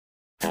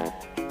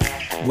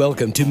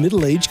Welcome to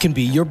Middle Age Can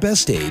Be Your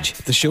Best Age,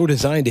 the show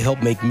designed to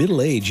help make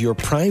middle age your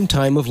prime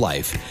time of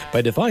life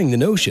by defying the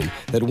notion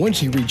that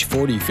once you reach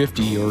 40,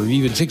 50, or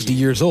even 60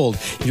 years old,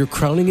 your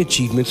crowning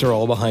achievements are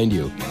all behind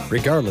you.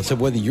 Regardless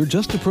of whether you're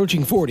just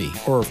approaching 40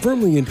 or are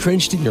firmly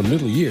entrenched in your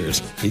middle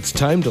years, it's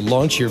time to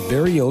launch your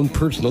very own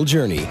personal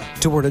journey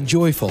toward a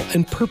joyful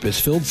and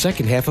purpose-filled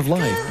second half of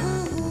life.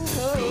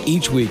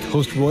 Each week,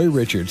 host Roy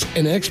Richards,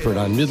 an expert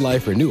on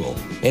midlife renewal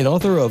and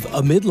author of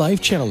A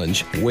Midlife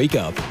Challenge, Wake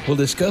Up, will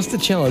discuss the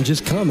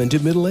challenges common to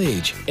middle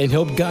age and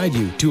help guide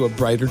you to a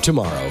brighter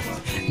tomorrow.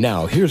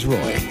 Now, here's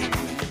Roy.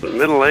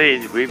 Middle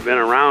age, we've been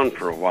around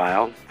for a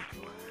while,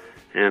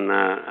 and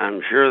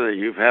I'm sure that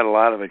you've had a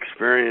lot of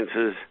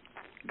experiences,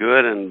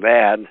 good and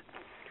bad,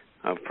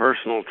 of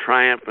personal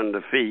triumph and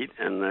defeat,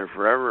 and they're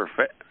forever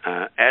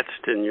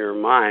etched in your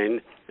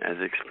mind as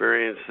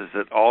experiences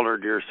that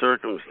altered your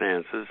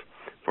circumstances,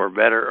 for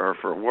better or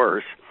for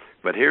worse.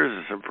 But here's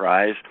a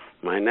surprise.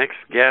 My next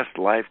guest,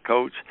 life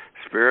coach,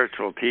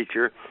 spiritual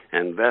teacher,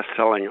 and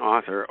best-selling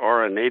author,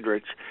 Ora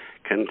Nadrich,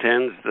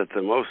 contends that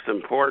the most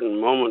important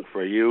moment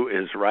for you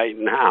is right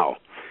now.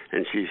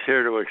 And she's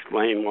here to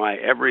explain why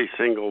every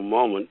single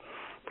moment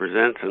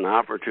presents an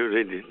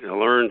opportunity to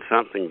learn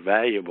something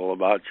valuable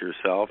about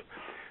yourself,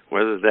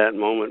 whether that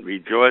moment be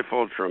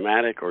joyful,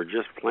 traumatic, or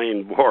just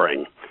plain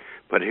boring.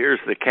 But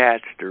here's the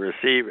catch. To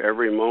receive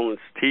every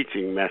moment's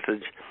teaching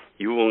message,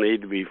 you will need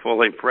to be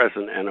fully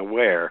present and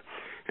aware.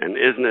 And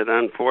isn't it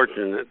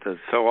unfortunate that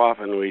so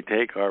often we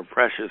take our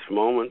precious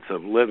moments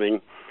of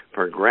living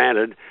for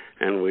granted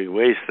and we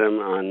waste them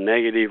on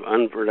negative,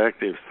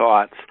 unproductive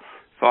thoughts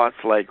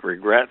like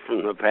regret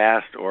from the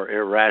past or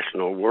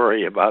irrational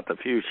worry about the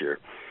future.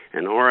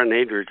 And Ora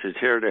Nadrich is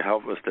here to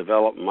help us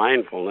develop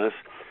mindfulness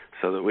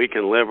so that we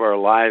can live our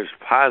lives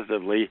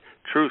positively,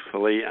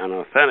 truthfully, and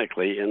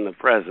authentically in the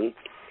present.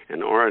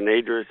 And Ora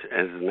Nadrich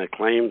is an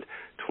acclaimed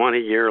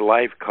 20-year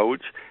life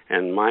coach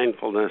and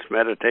mindfulness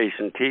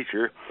meditation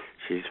teacher.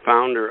 She's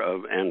founder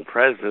of and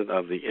president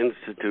of the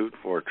Institute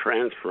for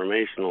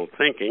Transformational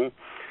Thinking.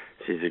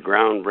 She's a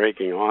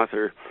groundbreaking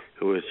author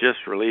who has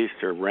just released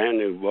her brand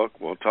new book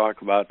we'll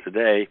talk about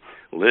today,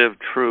 Live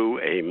True,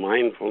 a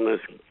Mindfulness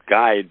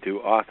Guide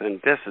to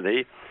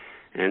Authenticity.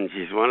 And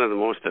she's one of the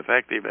most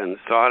effective and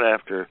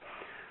sought-after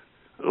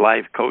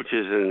life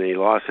coaches in the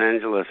Los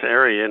Angeles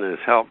area and has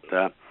helped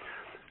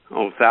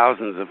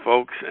thousands of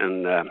folks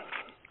and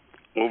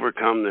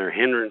overcome their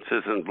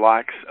hindrances and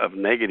blocks of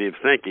negative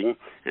thinking.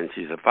 And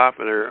she's a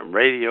popular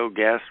radio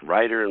guest,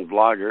 writer, and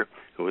blogger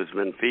who has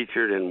been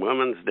featured in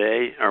Women's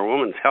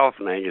Health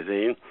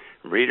magazine,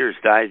 Reader's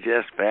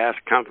Digest, Fast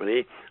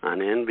Company, on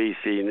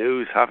NBC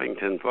News,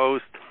 Huffington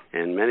Post,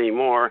 and many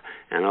more.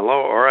 And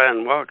hello, Ora,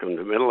 and welcome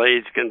to Middle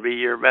Age Can Be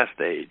Your Best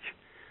Age.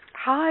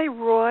 Hi,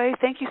 Roy.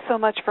 Thank you so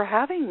much for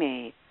having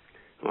me.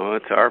 Well,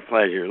 it's our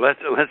pleasure. Let's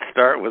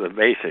start with the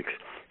basics.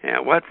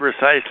 What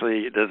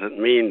precisely does it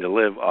mean to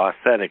live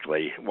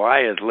authentically?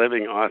 Why is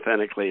living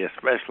authentically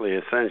especially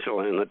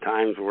essential in the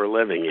times we're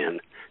living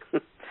in?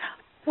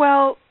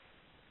 Well,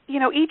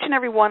 each and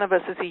every one of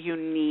us is a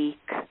unique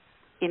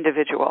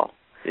individual.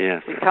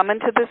 Yes. We come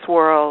into this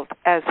world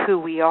as who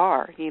we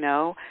are,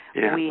 Yeah.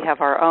 We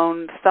have our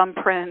own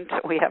thumbprint,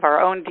 we have our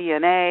own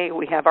DNA,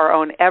 we have our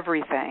own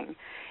everything.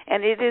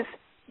 And it is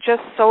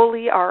just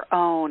solely our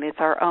own. It's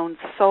our own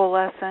soul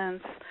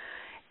essence.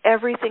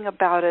 Everything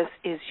about us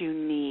is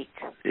unique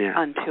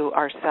unto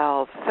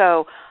ourselves.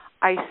 So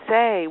I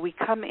say we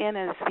come in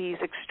as these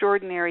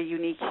extraordinary,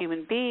 unique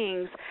human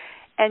beings,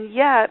 and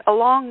yet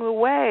along the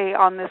way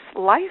on this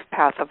life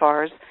path of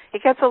ours,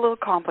 it gets a little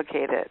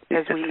complicated,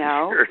 as we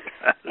know. Sure.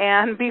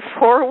 And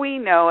before we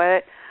know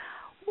it,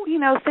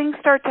 things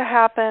start to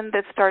happen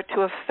that start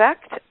to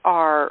affect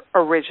our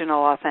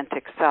original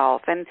authentic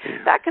self. And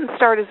that can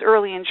start as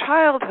early in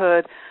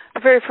childhood, the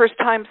very first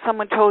time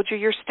someone told you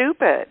you're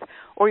stupid,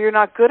 or you're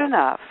not good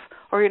enough,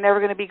 or you're never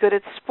going to be good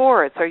at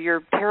sports, or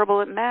you're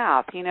terrible at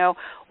math.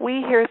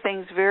 We hear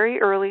things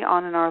very early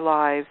on in our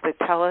lives that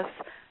tell us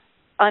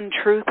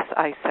untruths,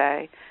 I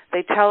say.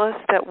 They tell us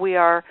that we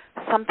are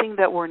something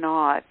that we're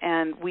not,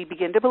 and we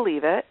begin to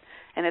believe it,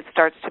 and it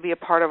starts to be a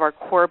part of our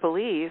core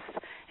beliefs.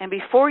 And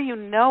before you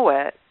know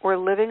it, we're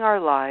living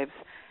our lives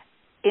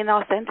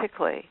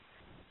inauthentically.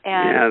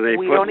 And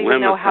we don't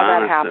even know how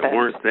that happened. That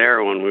weren't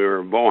there when we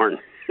were born.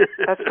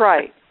 That's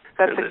right.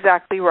 That's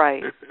exactly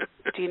right.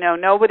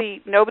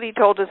 Nobody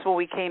told us when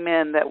we came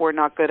in that we're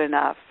not good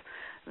enough.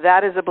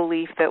 That is a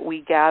belief that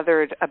we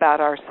gathered about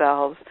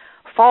ourselves,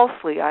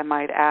 falsely, I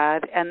might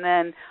add, and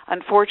then,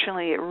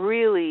 unfortunately, it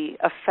really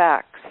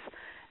affects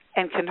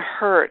and can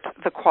hurt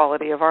the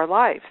quality of our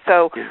life.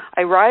 So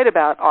I write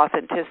about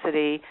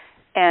authenticity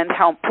and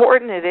how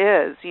important it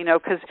is,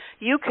 because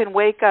you can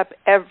wake up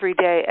every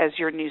day as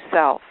your new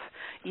self.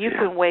 You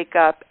can wake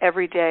up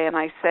every day, and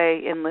I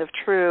say in Live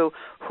True,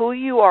 who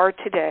you are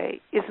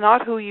today is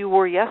not who you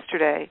were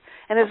yesterday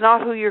and is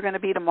not who you're going to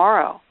be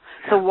tomorrow.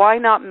 So why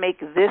not make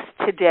this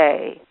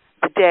today,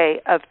 the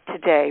day of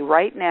today,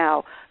 right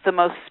now, the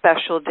most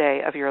special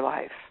day of your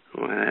life?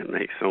 Well, that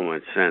makes so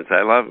much sense.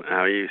 I love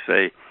how you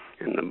say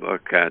in the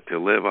book, to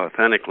live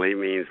authentically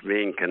means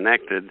being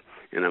connected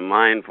in a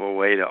mindful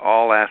way to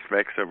all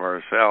aspects of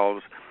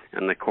ourselves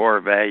and the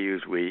core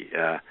values we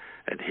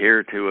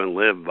adhere to and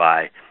live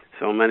by.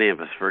 So many of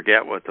us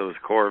forget what those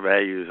core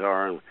values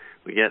are, and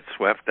we get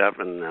swept up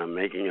in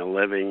making a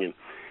living and,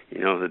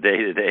 the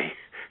day-to-day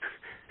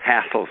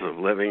hassles of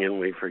living, and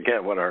we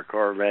forget what our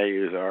core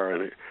values are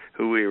and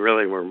who we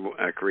really were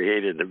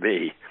created to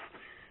be.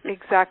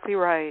 Exactly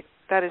right.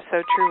 That is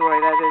so true, Roy.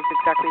 That is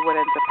exactly what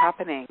ends up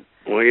happening.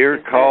 Well, your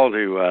call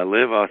to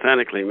live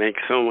authentically makes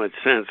so much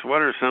sense.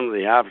 What are some of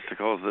the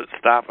obstacles that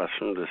stop us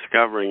from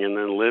discovering and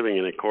then living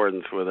in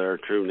accordance with our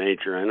true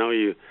nature? I know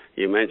you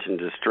mentioned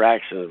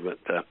distractions,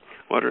 but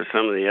what are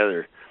some of the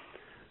other?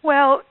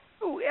 Well,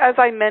 as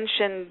I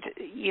mentioned,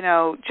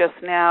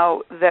 just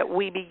now, that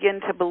we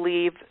begin to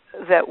believe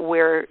that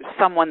we're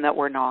someone that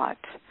we're not.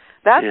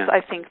 That's, I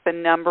think, the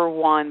number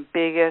one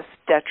biggest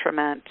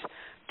detriment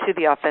to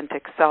the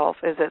authentic self,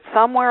 is that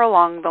somewhere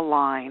along the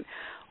line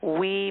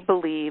we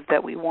believe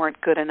that we weren't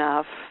good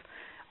enough,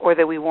 or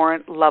that we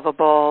weren't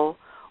lovable,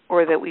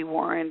 or that we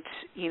weren't,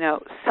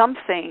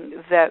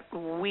 something that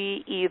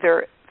we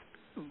either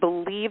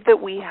believe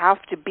that we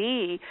have to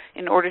be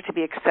in order to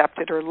be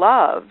accepted or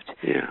loved,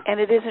 and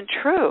it isn't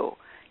true.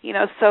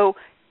 So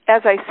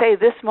as I say,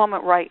 this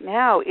moment right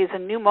now is a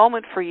new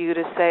moment for you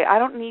to say, I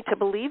don't need to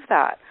believe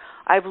that.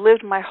 I've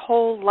lived my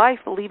whole life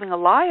believing a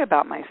lie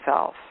about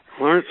myself.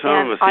 Well, aren't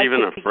some of us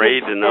even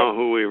afraid to know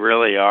who we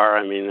really are?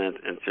 I mean,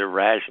 it's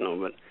irrational,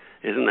 but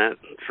isn't that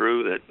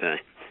true that,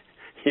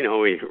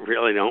 we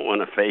really don't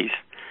want to face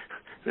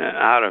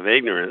out of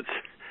ignorance,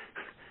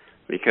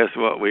 because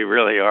what we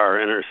really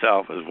are, inner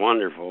self, is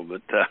wonderful,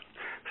 but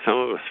some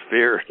of us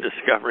fear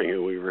discovering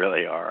who we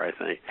really are, I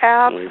think.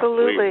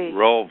 Absolutely. We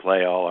role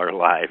play all our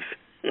lives.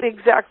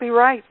 Exactly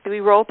right.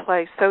 We role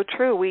play. So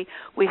true. We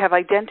have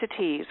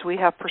identities. We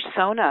have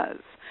personas.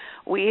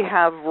 We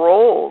have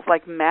roles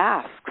like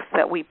masks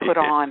that we put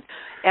on,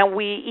 and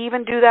we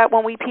even do that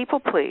when we people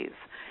please.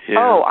 Yeah.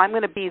 Oh, I'm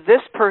going to be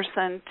this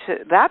person to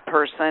that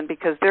person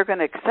because they're going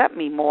to accept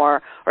me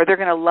more, or they're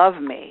going to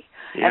love me.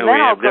 And then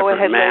I'll go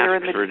ahead later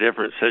in the for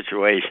different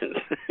situations.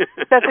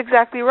 That's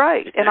exactly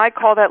right. And I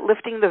call that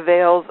lifting the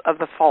veils of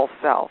the false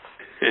self.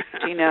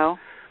 Do you know?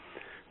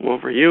 Well,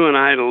 for you and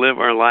I to live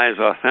our lives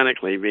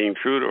authentically, being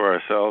true to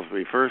ourselves,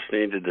 we first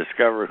need to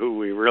discover who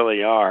we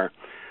really are.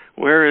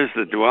 Where is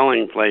the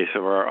dwelling place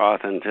of our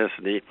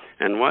authenticity,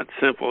 and what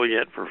simple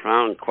yet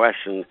profound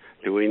question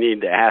do we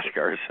need to ask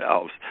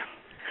ourselves?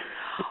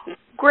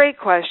 Great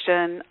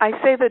question. I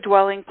say the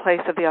dwelling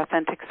place of the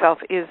authentic self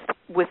is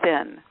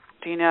within.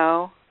 Do you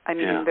know? I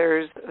mean,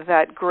 there's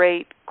that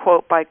great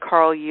quote by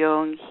Carl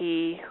Jung,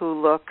 he who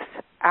looks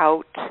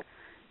out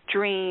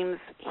dreams,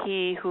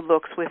 he who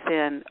looks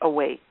within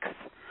awakes.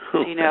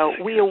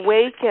 We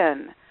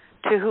awaken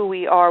to who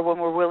we are when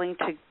we're willing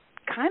to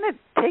kind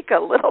of take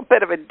a little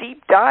bit of a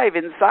deep dive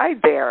inside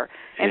there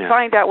and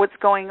find out what's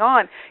going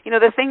on.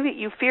 The thing that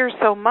you fear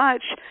so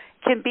much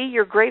can be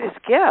your greatest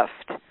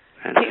gift.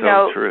 That's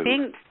so true.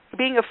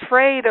 Being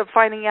afraid of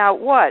finding out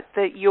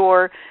that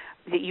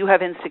you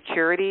have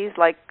insecurities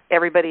like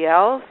everybody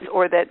else,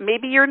 or that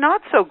maybe you're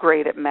not so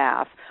great at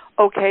math.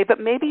 Okay, but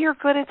maybe you're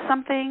good at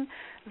something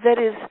that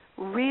is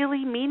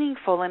really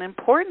meaningful and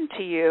important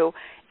to you,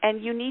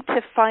 and you need to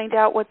find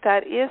out what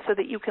that is so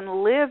that you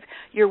can live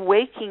your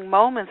waking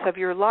moments of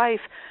your life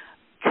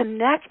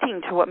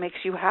connecting to what makes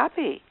you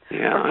happy.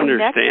 Yeah,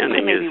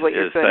 understanding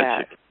is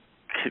such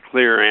a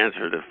clear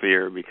answer to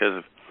fear,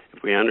 because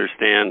if we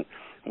understand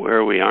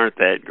where we aren't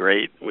that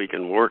great, we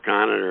can work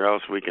on it, or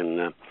else we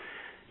can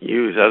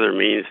use other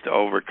means to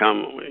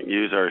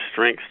use our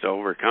strengths to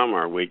overcome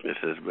our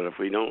weaknesses. But if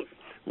we don't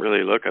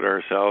really look at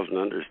ourselves and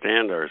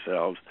understand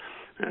ourselves,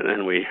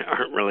 then we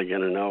aren't really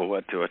going to know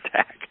what to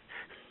attack.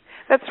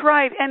 That's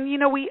right. And,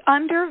 we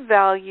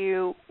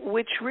undervalue,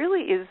 which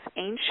really is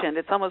ancient,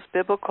 it's almost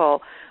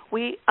biblical,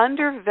 we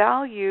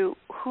undervalue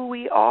who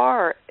we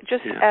are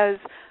just as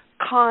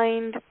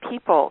kind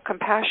people,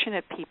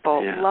 compassionate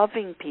people,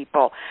 loving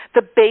people,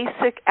 the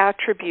basic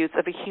attributes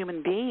of a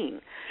human being.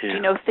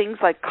 Things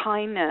like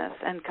kindness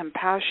and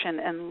compassion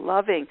and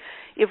loving.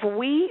 If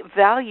we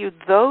valued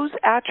those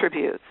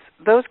attributes,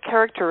 those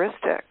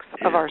characteristics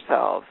of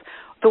ourselves,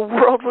 the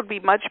world would be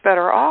much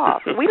better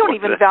off. We don't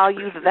even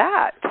value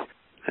that.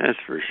 That's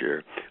for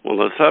sure. Well,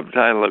 the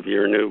subtitle of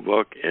your new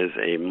book is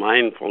A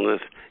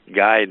Mindfulness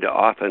Guide to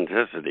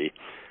Authenticity.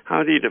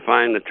 How do you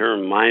define the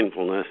term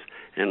mindfulness,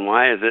 and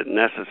why is it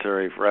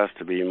necessary for us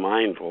to be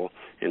mindful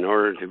in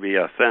order to be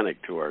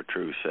authentic to our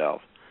true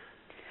self?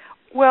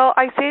 Well,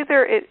 I say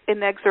they're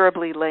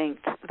inexorably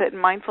linked, that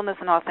mindfulness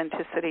and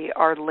authenticity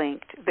are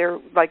linked. They're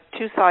like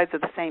two sides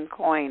of the same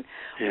coin.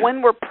 Yeah.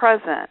 When we're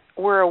present,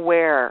 we're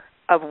aware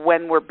of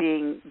when we're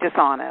being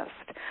dishonest.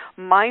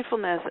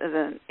 Mindfulness is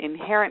an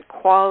inherent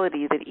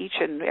quality that each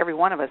and every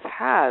one of us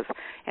has,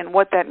 and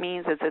what that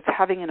means is it's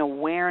having an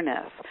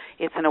awareness.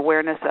 It's an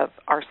awareness of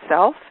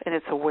ourself, and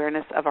it's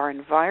awareness of our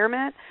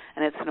environment,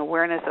 and it's an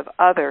awareness of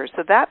others.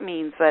 So that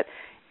means that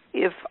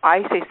if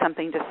I say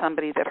something to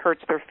somebody that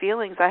hurts their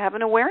feelings, I have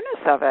an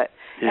awareness of it,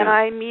 and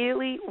I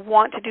immediately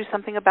want to do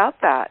something about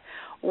that.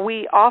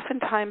 We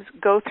oftentimes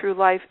go through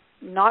life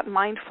not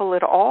mindful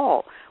at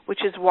all, which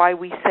is why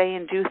we say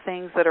and do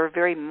things that are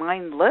very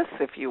mindless,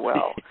 if you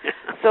will.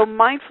 So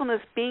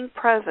mindfulness, being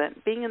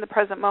present, being in the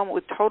present moment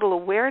with total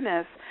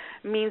awareness,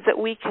 means that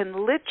we can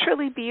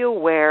literally be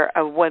aware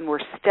of when we're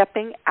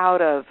stepping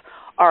out of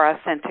our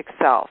authentic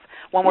self,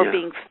 when we're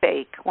being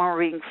fake, when we're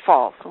being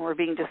false, when we're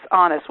being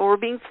dishonest, when we're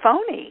being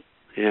phony.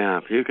 Yeah,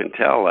 if you can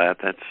tell that,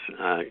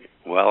 that's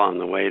well on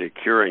the way to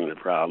curing the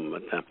problem.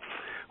 But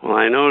well,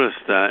 I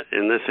noticed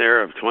in this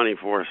era of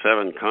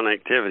 24/7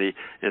 connectivity,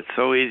 it's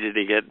so easy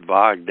to get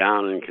bogged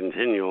down in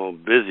continual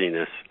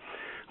busyness.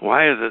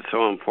 Why is it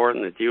so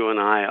important that you and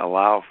I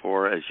allow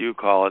for, as you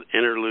call it,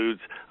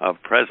 interludes of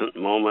present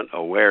moment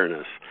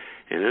awareness?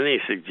 And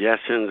any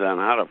suggestions on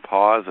how to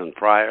pause and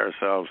pry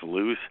ourselves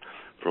loose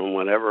from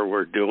whatever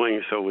we're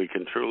doing so we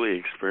can truly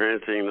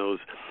experiencing those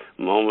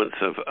moments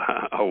of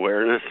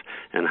awareness?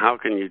 And how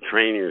can you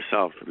train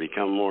yourself to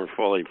become more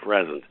fully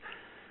present?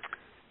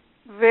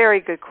 Very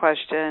good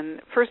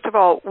question. First of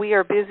all, we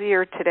are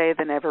busier today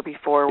than ever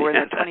before. We're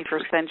in the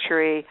 21st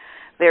century.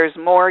 There's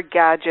more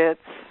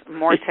gadgets,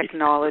 more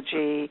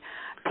technology.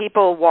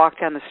 People walk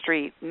down the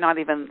street not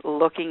even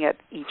looking at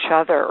each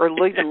other or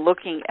even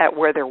looking at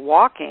where they're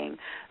walking.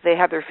 They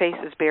have their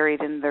faces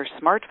buried in their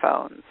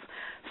smartphones.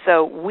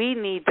 So we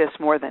need this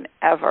more than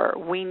ever.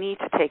 We need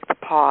to take the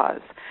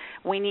pause.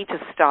 We need to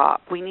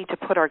stop. We need to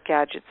put our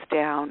gadgets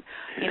down.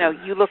 You know,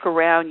 you look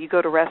around, you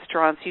go to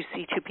restaurants, you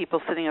see two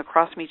people sitting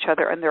across from each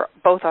other, and they're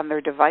both on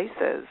their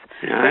devices.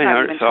 Yeah,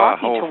 I saw a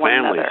whole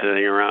family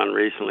sitting around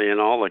recently,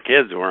 and all the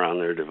kids were on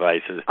their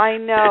devices. I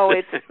know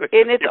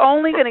it's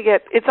only going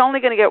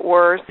to get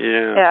worse.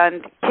 Yeah.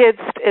 And kids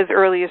as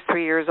early as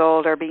 3 years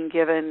old are being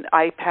given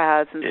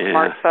iPads and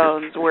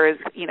smartphones, whereas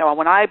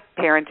when I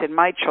parented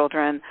my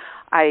children,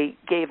 I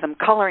gave them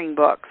coloring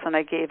books and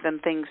I gave them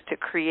things to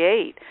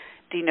create,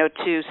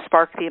 to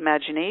spark the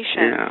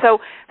imagination. Yeah.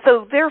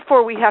 So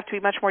therefore we have to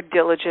be much more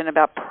diligent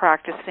about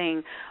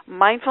practicing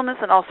mindfulness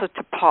and also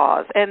to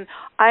pause. And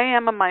I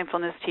am a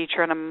mindfulness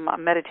teacher and I'm a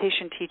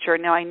meditation teacher.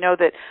 Now I know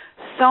that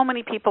so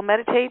many people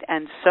meditate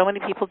and so many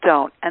people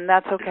don't, and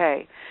that's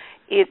okay.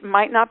 It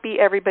might not be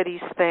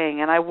everybody's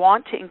thing, and I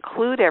want to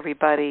include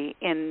everybody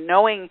in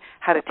knowing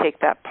how to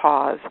take that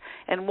pause.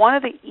 And one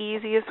of the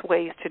easiest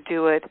ways to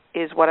do it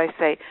is what I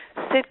say,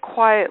 sit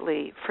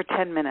quietly for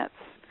 10 minutes.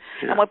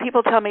 Yeah. And when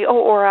people tell me, oh,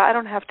 Ora, I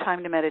don't have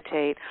time to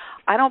meditate,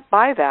 I don't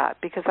buy that,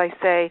 because I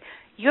say,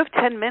 you have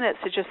 10 minutes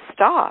to just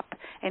stop.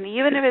 And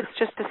even if it's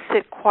just to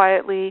sit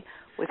quietly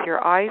with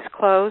your eyes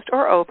closed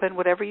or open,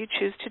 whatever you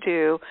choose to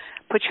do,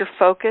 put your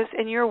focus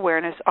and your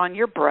awareness on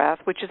your breath,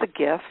 which is a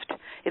gift.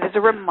 It is a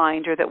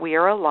reminder that we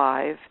are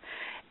alive.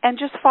 And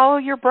just follow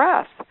your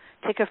breath.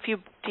 Take a few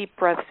deep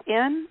breaths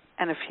in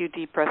and a few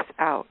deep breaths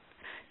out.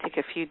 Take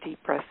a few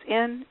deep breaths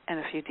in and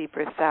a few deep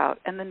breaths out.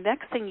 And the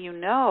next thing you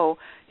know,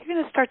 you're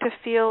going to start to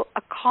feel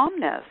a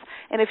calmness.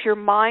 And if your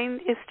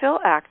mind is still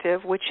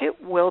active, which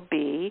it will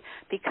be,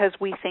 because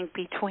we think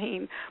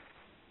between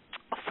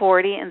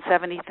 40 and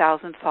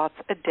 70,000 thoughts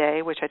a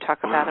day, which I talk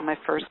about in my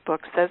first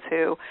book, Says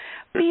Who,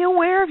 be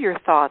aware of your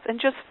thoughts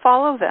and just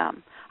follow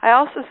them. I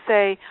also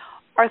say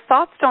our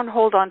thoughts don't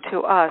hold on to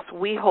us,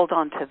 we hold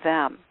on to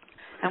them.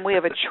 And we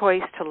have a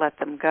choice to let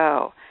them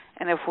go.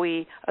 And if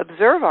we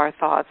observe our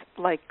thoughts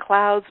like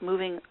clouds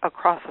moving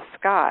across the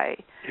sky,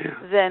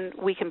 then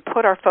we can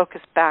put our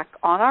focus back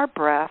on our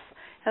breath.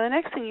 And the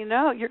next thing you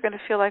know, you're going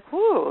to feel like,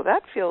 whoo,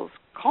 that feels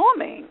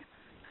calming.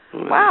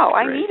 Wow,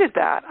 I needed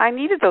that. I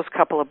needed those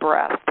couple of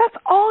breaths.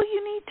 That's all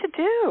you need to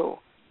do.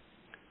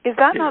 Is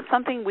that not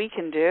something we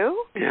can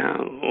do? Yeah,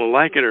 well,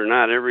 like it or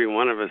not, every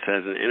one of us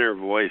has an inner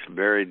voice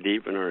buried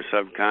deep in our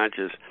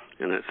subconscious,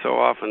 and it so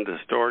often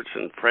distorts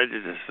and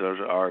prejudices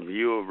our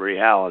view of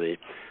reality.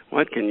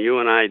 What can you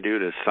and I do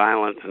to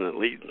silence and at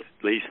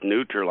least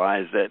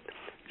neutralize that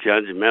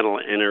judgmental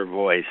inner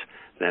voice,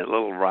 that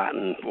little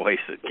rotten voice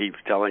that keeps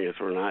telling us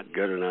we're not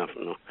good enough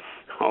and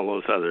all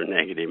those other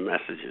negative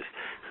messages?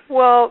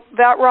 Well,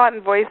 that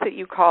rotten voice that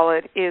you call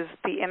it is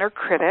the inner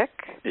critic,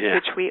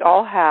 which we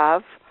all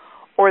have,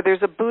 or there's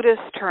a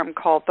Buddhist term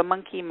called the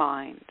monkey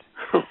mind.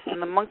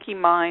 And the monkey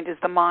mind is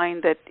the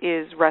mind that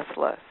is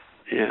restless,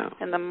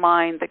 and the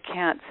mind that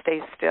can't stay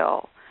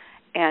still.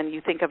 And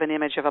you think of an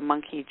image of a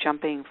monkey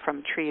jumping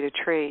from tree to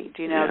tree.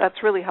 Do you know?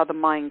 That's really how the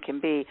mind can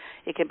be.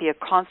 It can be a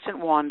constant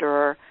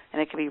wanderer, and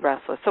it can be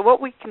restless. So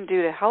what we can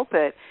do to help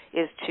it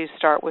is to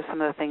start with some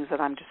of the things that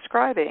I'm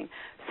describing.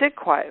 Sit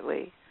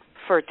quietly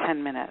for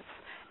 10 minutes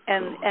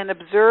and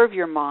observe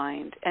your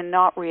mind and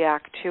not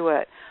react to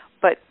it,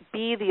 but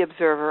be the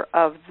observer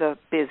of the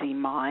busy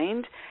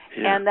mind,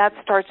 and that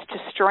starts to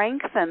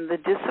strengthen the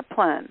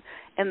discipline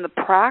and the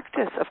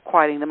practice of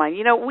quieting the mind.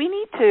 We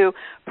need to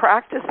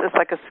practice this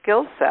like a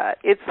skill set.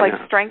 It's like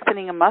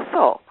strengthening a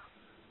muscle.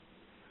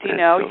 Do you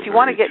know? If you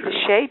want to get into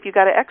shape, you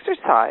got to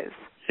exercise.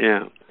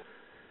 Yeah.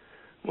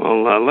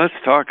 Well, let's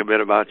talk a bit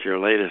about your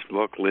latest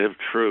book, Live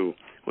True.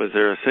 Was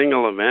there a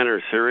single event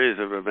or series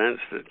of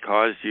events that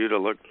caused you to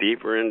look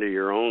deeper into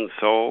your own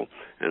soul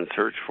and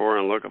search for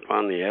and look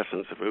upon the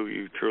essence of who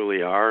you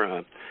truly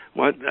are?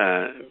 What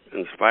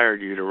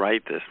inspired you to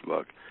write this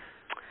book?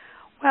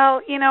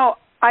 Well,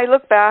 I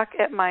look back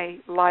at my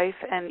life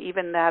and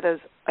even that as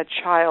a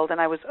child, and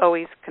I was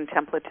always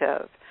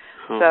contemplative.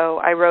 Huh. So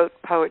I wrote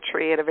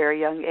poetry at a very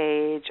young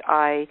age.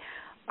 I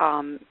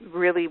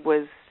really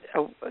was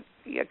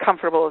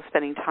comfortable with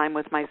spending time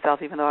with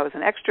myself, even though I was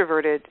an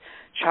extroverted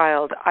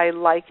child. I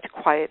liked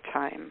quiet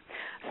time.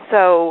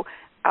 So,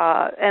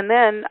 and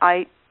then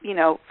I,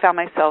 found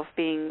myself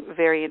being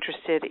very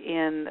interested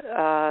in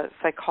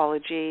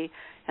psychology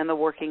and the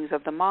workings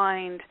of the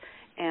mind.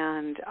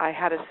 And I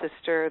had a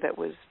sister that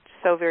was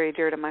so very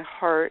dear to my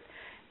heart,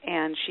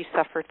 and she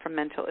suffered from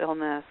mental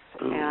illness.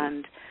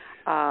 And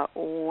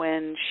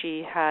when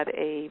she had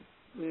a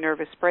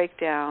nervous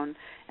breakdown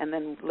and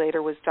then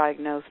later was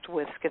diagnosed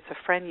with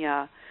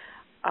schizophrenia,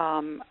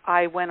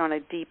 I went on a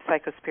deep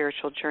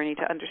psychospiritual journey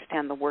to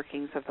understand the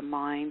workings of the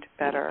mind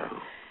better.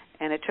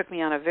 And it took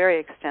me on a very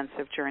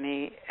extensive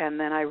journey. And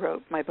then I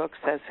wrote my book,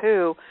 Says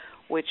Who,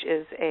 which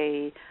is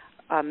a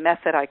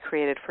method I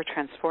created for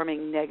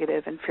transforming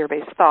negative and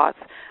fear-based thoughts.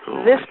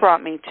 This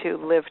brought me to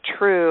Live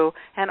True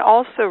and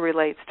also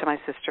relates to my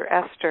sister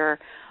Esther,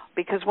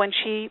 because when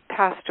she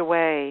passed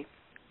away,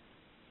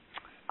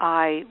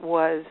 I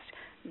was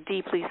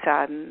deeply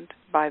saddened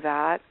by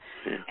that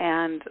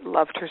and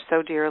loved her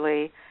so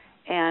dearly.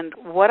 And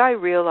what I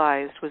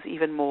realized was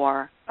even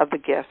more of the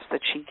gifts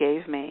that she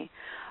gave me,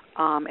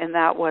 and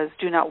that was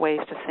do not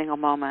waste a single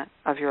moment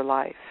of your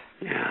life.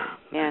 Yeah.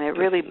 And it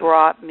really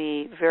brought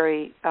me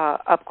very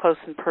up close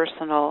and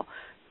personal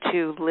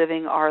to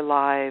living our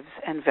lives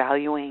and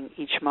valuing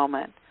each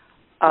moment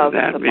of the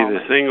moment. Would that be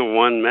the single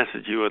one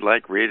message you would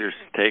like readers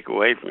to take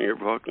away from your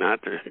book,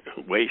 not to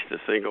waste a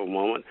single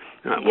moment?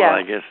 Well,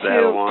 I guess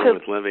that along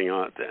with living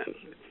on and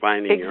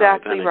finding your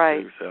authentic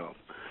true self.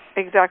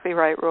 Exactly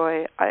right,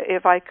 Roy.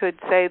 If I could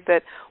say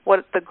that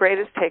what the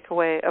greatest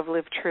takeaway of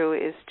Live True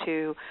is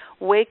to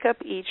wake up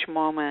each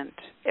morning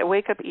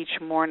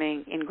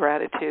in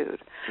gratitude.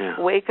 Yeah.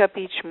 Wake up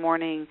each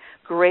morning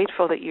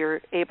grateful that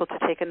you're able to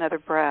take another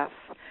breath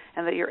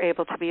and that you're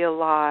able to be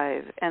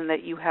alive and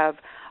that you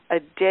have a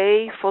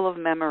day full of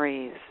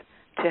memories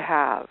to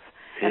have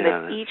and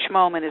that each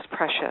moment is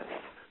precious.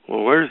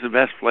 Well, where's the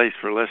best place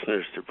for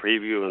listeners to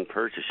preview and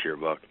purchase your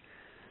book?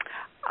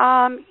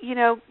 All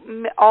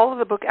of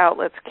the book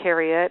outlets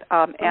carry it.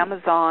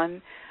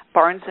 Amazon,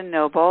 Barnes &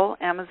 Noble.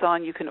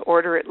 Amazon, you can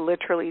order it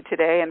literally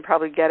today and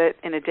probably get it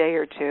in a day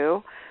or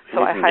two.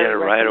 So you can get it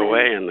right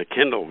away in the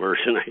Kindle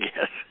version, I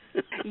guess.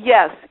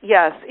 Yes.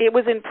 It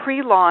was in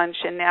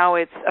pre-launch, and now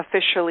it's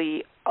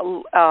officially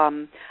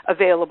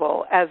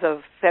available as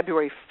of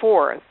February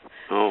 4th.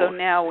 So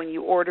now when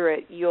you order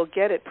it, you'll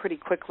get it pretty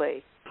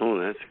quickly. Oh,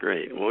 that's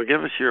great. Well,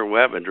 give us your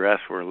web address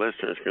where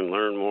listeners can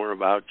learn more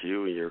about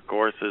you, your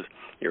courses,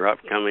 your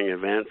upcoming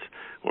events,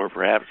 or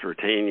perhaps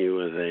retain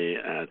you as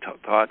a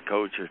thought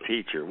coach or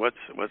teacher. What's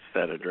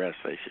that address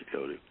they should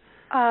go to?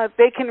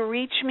 They can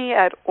reach me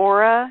at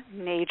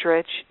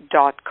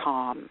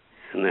oranidrich.com.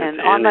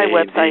 And on my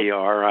website,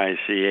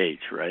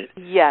 N-A-D-R-I-C-H, right?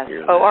 Yes,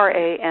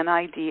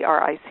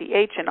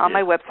 ORANIDRICH. And on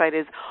my website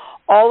is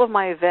all of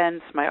my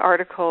events, my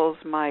articles,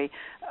 my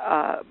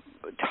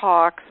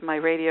talks, my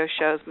radio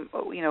shows,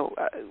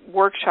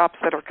 workshops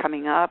that are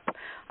coming up.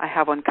 I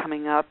have one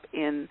coming up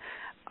in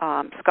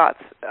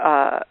Scotts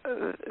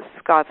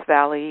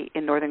Valley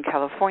in Northern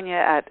California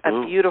at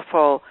a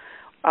beautiful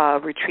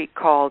retreat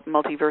called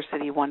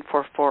Multiversity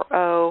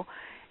 1440.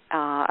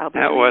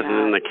 That wasn't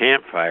in the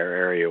campfire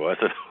area, was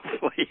it?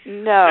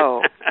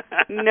 No,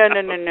 not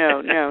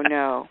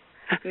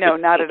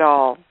at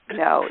all.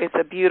 No, it's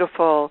a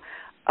beautiful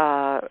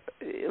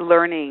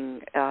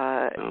learning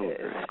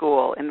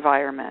school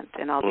environment,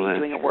 and I'll be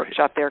doing a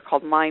workshop there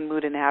called Mind,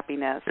 Mood, and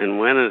Happiness. And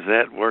when is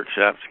that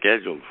workshop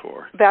scheduled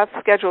for? That's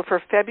scheduled for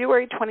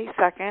February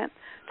 22nd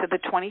to the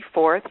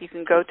 24th. You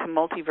can go to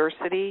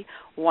Multiversity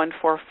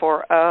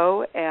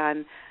 1440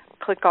 and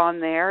click on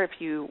there if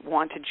you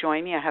want to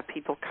join me. I have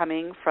people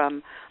coming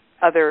from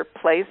other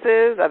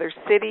places, other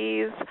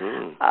cities.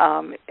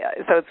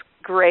 So it's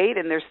great,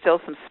 and there's still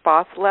some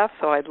spots left,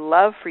 so I'd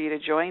love for you to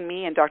join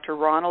me and Dr.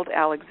 Ronald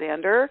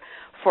Alexander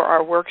for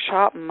our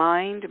workshop,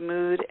 Mind,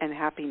 Mood, and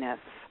Happiness.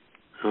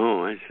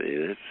 Oh, I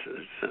see.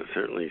 That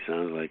certainly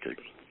sounds like a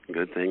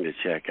good thing to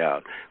check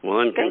out. Well,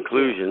 in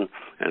conclusion,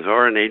 as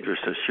Ora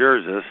Nadrich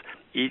assures us,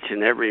 each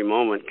and every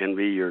moment can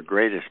be your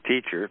greatest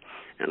teacher,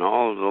 and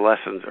all of the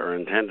lessons are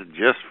intended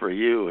just for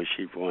you, as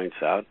she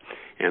points out,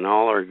 and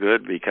all are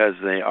good because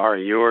they are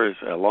yours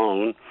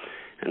alone.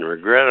 And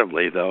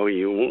regrettably, though,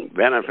 you won't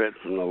benefit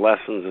from the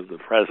lessons of the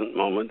present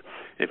moment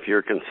if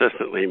you're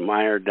consistently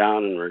mired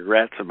down in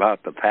regrets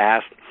about the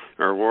past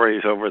or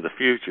worries over the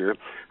future.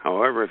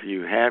 However, if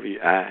you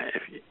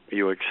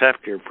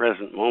accept your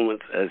present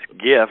moments as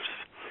gifts,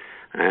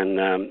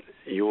 and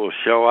you will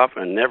show up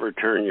and never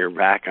turn your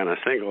back on a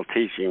single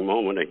teaching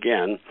moment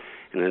again,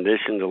 In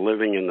addition to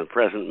living in the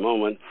present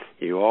moment,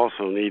 you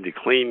also need to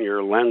clean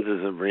your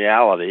lenses of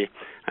reality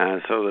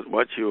so that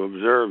what you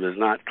observe is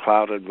not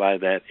clouded by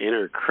that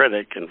inner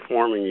critic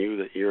informing you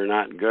that you're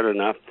not good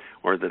enough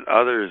or that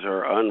others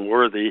are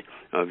unworthy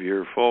of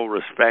your full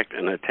respect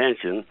and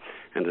attention.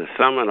 And to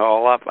sum it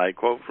all up, I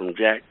quote from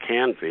Jack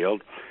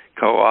Canfield,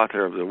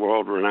 co-author of the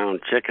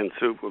world-renowned Chicken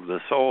Soup of the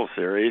Soul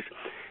series,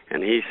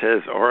 and he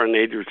says Ora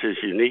Nadrich's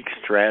unique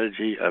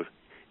strategy of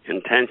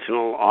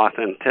intentional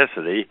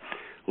authenticity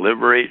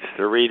liberates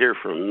the reader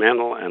from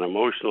mental and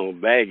emotional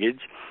baggage,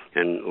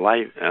 and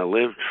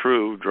Live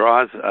True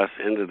draws us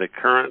into the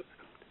current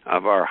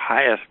of our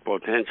highest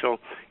potential,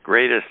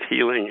 greatest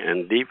healing,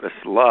 and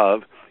deepest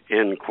love,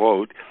 end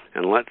quote.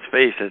 And let's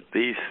face it,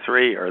 these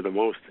three are the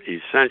most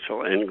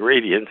essential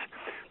ingredients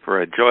for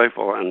a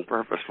joyful and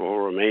purposeful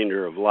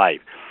remainder of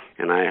life.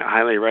 And I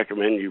highly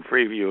recommend you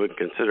preview and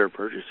consider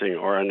purchasing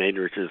Ora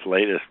Nadrich's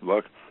latest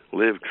book,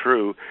 Live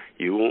True.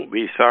 You won't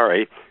be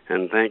sorry.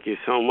 And thank you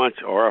so much,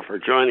 Ora, for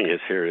joining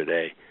us here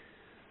today.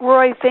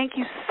 Roy, thank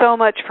you so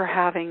much for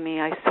having me.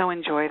 I so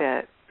enjoyed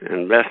it.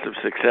 And best of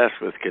success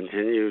with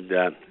continued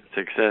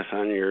success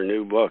on your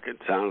new book. It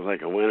sounds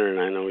like a winner,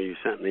 and I know you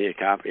sent me a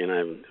copy, and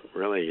I'm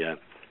really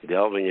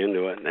delving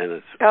into it, and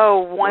it's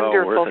wonderful.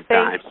 Well worth the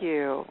time. Thank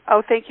you.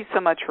 Oh, thank you so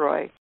much,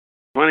 Roy.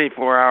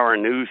 24-hour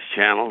news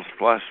channels,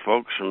 plus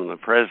folks from the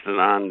president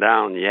on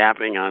down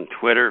yapping on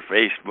Twitter,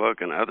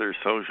 Facebook, and other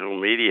social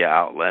media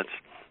outlets.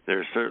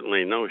 There's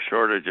certainly no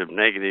shortage of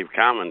negative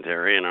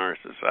commentary in our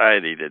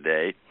society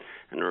today,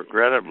 and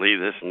regrettably,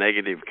 this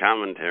negative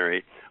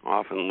commentary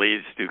often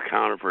leads to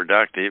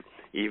counterproductive,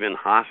 even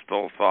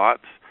hostile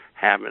thoughts,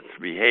 habits,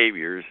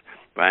 behaviors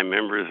by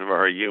members of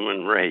our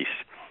human race.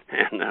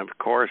 And, of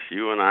course,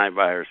 you and I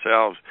by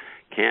ourselves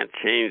can't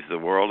change the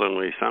world, and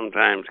we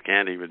sometimes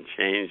can't even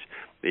change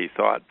the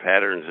thought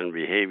patterns and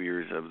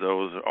behaviors of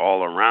those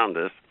all around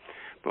us.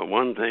 But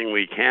one thing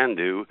we can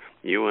do,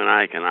 you and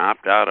I can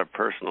opt out of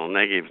personal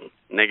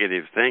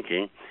negative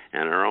thinking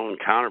and our own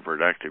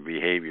counterproductive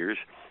behaviors,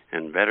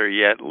 and better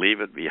yet,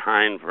 leave it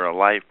behind for a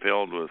life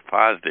filled with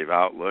positive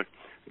outlook,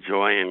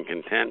 joy, and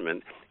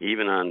contentment,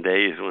 even on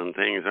days when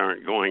things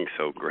aren't going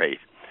so great.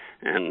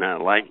 And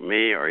like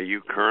me, are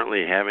you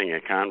currently having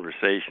a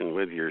conversation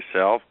with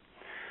yourself?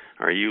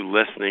 Are you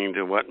listening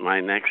to what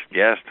my next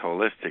guest,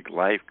 holistic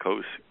life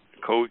coach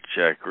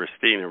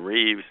Christina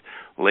Reeves,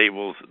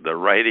 labels the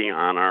writing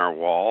on our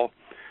wall?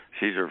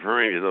 She's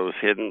referring to those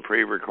hidden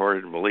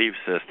pre-recorded belief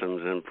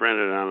systems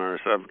imprinted on our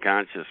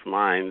subconscious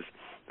minds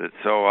that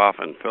so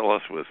often fill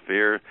us with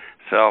fear,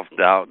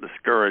 self-doubt,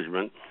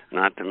 discouragement,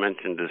 not to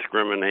mention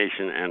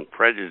discrimination and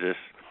prejudice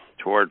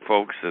toward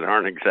folks that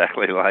aren't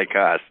exactly like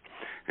us.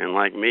 And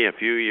like me a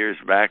few years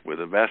back with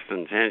the best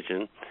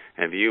intention,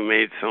 have you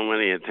made so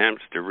many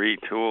attempts to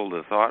retool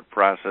the thought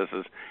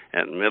processes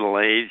at middle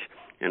age,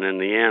 and in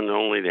the end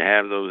only to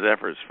have those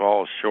efforts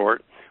fall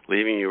short,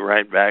 leaving you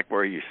right back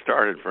where you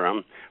started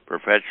from,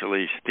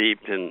 perpetually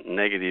steeped in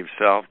negative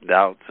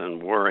self-doubts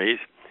and worries?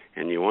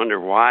 And you wonder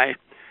why?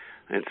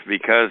 It's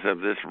because of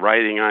this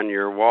writing on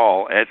your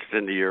wall etched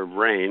into your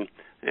brain,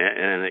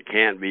 and it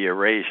can't be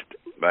erased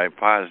by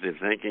positive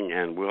thinking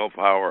and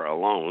willpower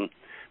alone.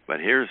 But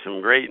here's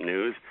some great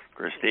news.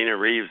 Christina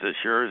Reeves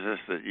assures us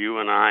that you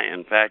and I,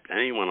 in fact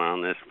anyone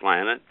on this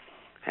planet,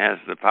 has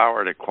the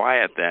power to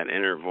quiet that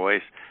inner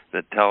voice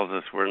that tells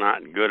us we're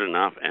not good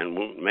enough and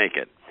won't make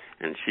it.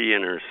 And she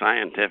and her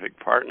scientific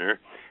partner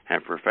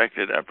have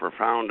perfected a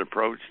profound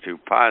approach to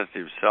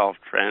positive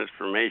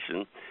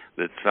self-transformation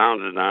that's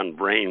founded on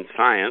brain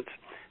science,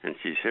 and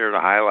she's here to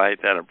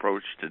highlight that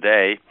approach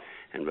today.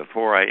 And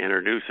before I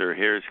introduce her,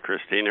 here's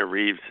Christina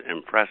Reeves'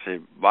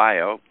 impressive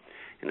bio.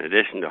 In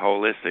addition to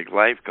holistic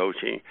life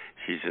coaching,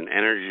 she's an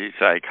energy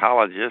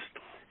psychologist,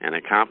 an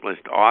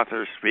accomplished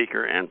author,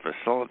 speaker, and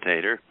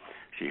facilitator.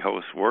 She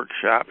hosts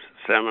workshops,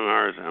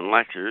 seminars, and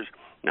lectures,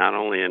 not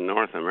only in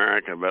North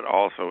America, but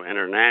also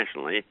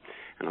internationally.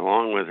 And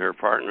along with her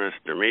partner,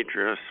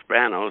 Demetrios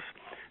Spanos,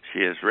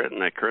 she has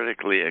written a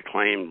critically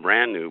acclaimed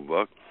brand new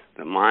book,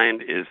 The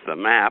Mind is the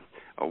Map,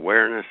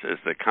 Awareness is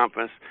the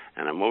Compass,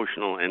 and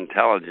Emotional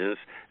Intelligence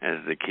as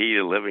the Key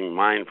to Living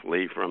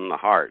Mindfully from the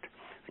Heart.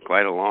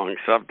 Quite a long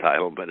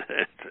subtitle, but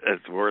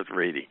it's worth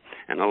reading.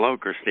 And hello,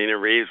 Christina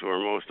Reeves.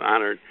 We're most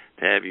honored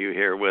to have you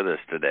here with us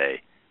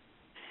today.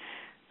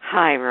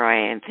 Hi,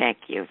 Roy, and thank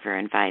you for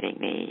inviting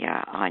me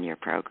on your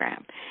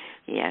program.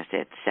 Yes,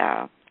 it's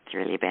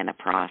really been a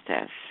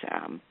process.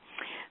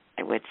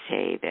 I would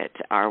say that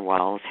our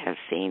walls have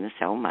seen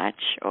so much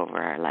over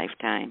our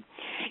lifetime,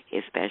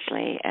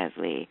 especially as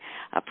we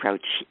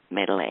approach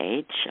middle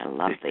age. I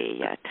love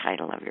the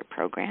title of your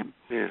program.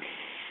 Yeah.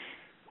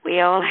 We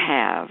all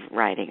have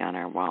writing on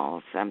our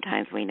walls.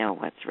 Sometimes we know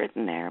what's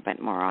written there, but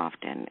more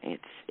often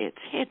it's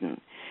hidden.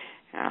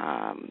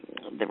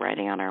 The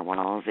writing on our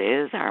walls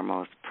is our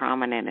most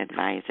prominent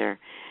advisor,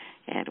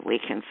 and we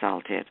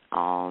consult it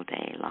all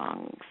day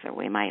long. So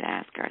we might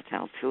ask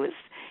ourselves, who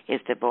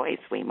is the voice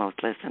we most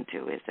listen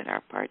to? Is it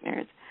our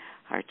partners,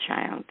 our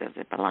child? Does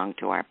it belong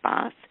to our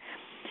boss?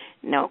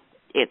 No,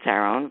 it's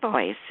our own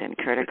voice, and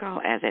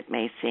critical as it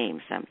may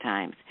seem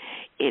sometimes,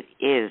 it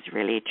is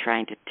really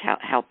trying to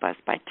help us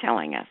by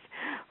telling us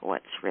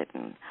what's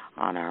written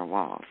on our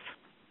walls.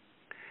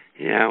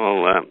 Yeah,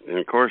 well, and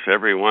of course,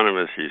 every one of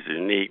us is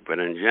unique, but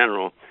in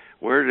general,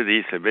 where do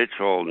these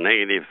habitual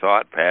negative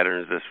thought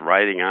patterns, this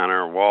writing on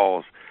our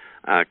walls,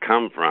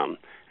 come from?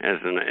 Is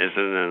it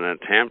an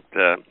attempt,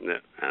 a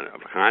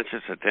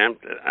conscious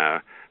attempt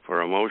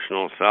for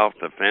emotional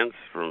self-defense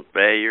from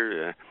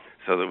failure,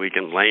 so that we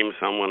can blame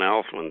someone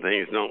else when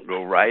things don't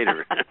go right?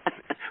 Or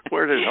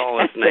where does all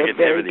this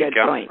negativity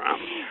come from?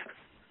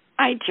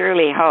 I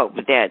truly hope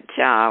that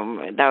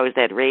those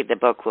that read the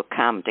book will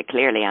come to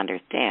clearly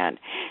understand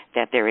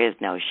that there is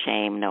no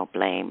shame, no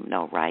blame,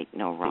 no right,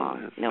 no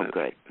wrong, no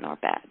good, nor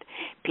bad.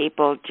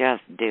 People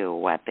just do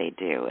what they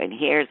do. And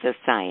here's the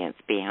science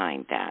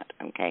behind that,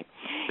 okay?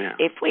 Yeah.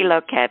 If we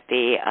look at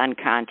the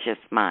unconscious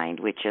mind,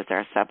 which is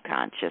our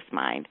subconscious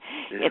mind,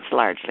 it's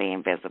largely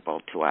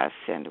invisible to us,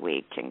 and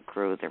we can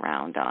cruise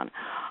around on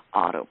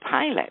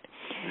autopilot.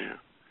 Yeah.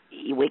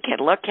 We could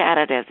look at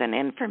it as an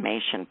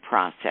information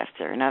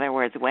processor. In other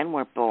words, when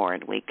we're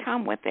bored, we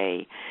come with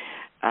a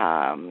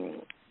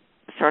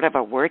sort of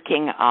a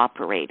working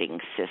operating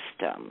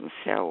system.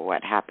 So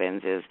what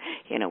happens is,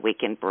 we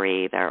can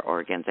breathe, our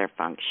organs are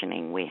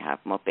functioning, we have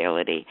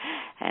mobility,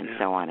 and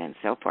so on and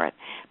so forth.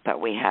 But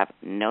we have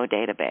no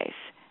database,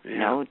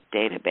 no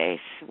database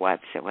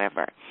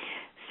whatsoever.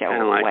 So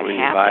kind of like what when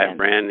happens, you buy a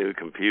brand new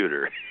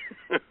computer.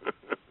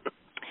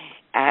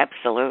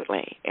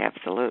 Absolutely.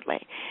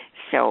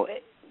 So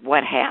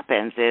what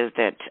happens is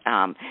that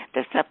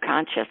the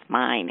subconscious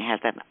mind has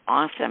an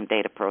awesome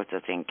data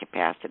processing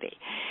capacity.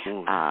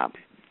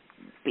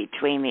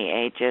 Between the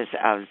ages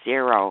of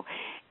 0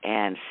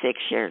 and 6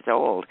 years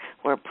old,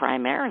 we're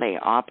primarily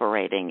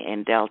operating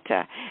in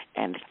delta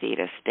and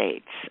theta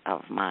states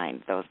of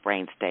mind. Those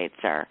brain states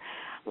are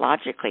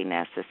logically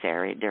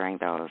necessary during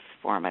those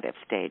formative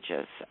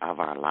stages of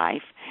our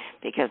life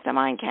because the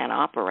mind can't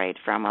operate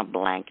from a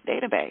blank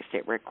database.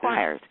 It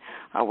requires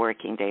a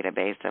working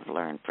database of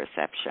learned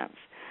perceptions.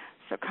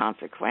 So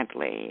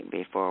consequently,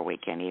 before we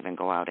can even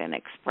go out and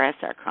express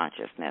our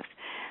consciousness,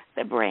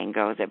 the brain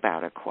goes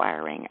about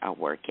acquiring a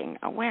working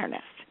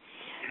awareness.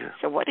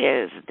 So what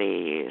is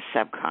the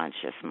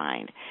subconscious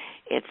mind?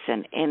 It's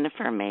an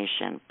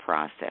information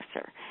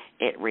processor.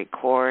 It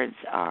records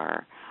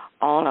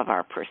all of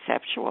our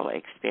perceptual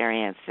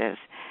experiences,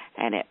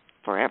 and it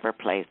forever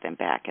plays them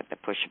back at the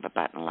push of a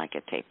button like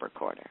a tape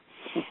recorder.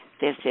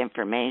 This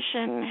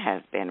information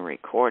has been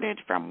recorded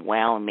from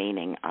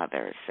well-meaning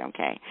others,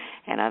 okay?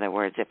 In other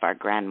words, if our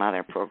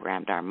grandmother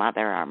programmed our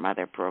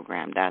mother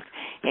programmed us,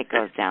 it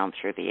goes down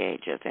through the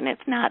ages. And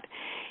it's not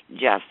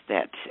just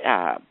that,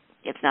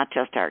 it's not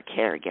just our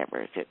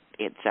caregivers.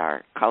 It's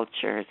our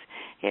cultures,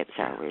 it's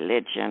our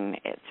religion,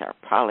 it's our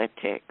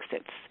politics,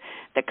 it's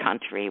the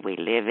country we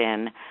live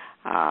in.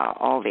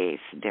 All these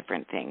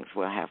different things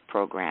will have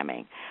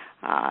programming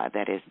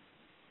that is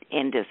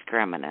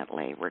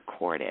indiscriminately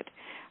recorded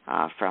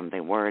from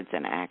the words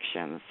and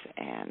actions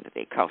and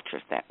the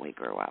cultures that we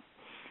grew up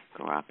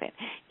in.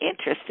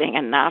 Interesting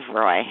enough,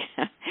 Roy,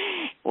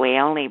 we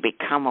only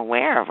become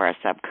aware of our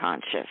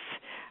subconscious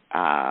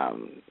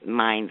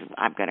minds.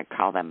 I'm going to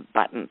call them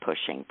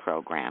button-pushing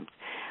programs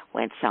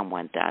when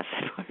someone does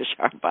push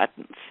our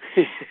buttons.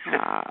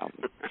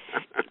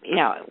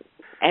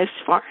 As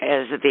far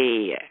as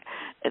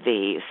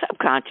the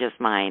subconscious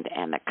mind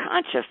and the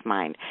conscious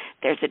mind,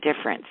 there's a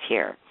difference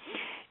here.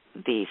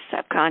 The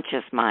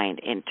subconscious mind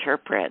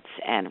interprets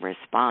and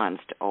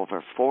responds to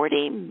over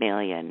 40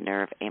 million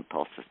nerve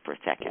impulses per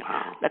second.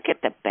 Wow. Look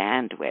at the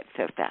bandwidth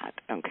of that,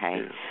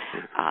 okay?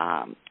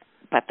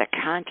 But the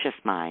conscious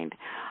mind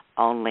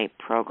only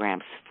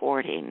programs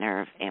 40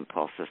 nerve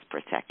impulses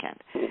per second.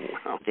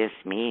 Wow. This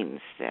means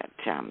that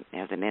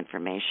as an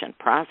information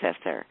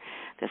processor,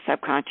 the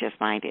subconscious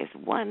mind is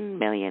 1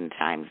 million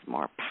times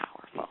more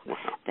powerful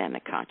than the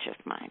conscious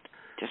mind.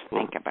 Just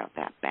think about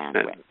that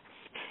bandwidth.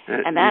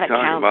 And that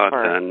accounts for... You talk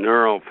about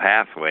neural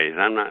pathways.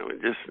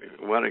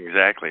 What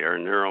exactly are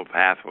neural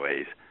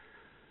pathways?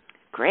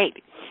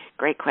 Great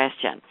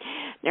question.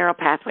 Neural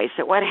pathways.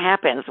 So what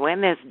happens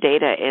when this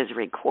data is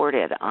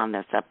recorded on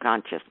the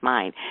subconscious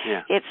mind,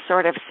 it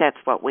sort of sets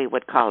what we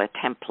would call a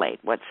template,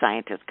 what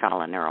scientists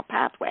call a neural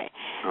pathway.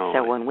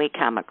 So when we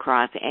come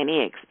across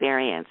any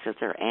experiences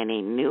or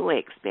any new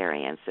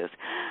experiences,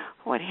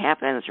 what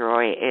happens,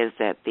 Roy, is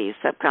that the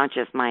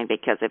subconscious mind,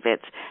 because of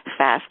its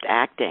fast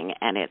acting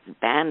and its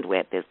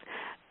bandwidth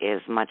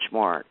is much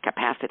more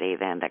capacity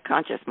than the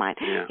conscious mind,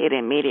 it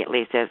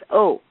immediately says,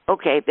 oh,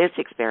 okay, this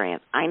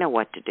experience, I know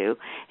what to do,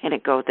 and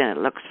it goes and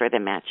it looks for the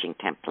matching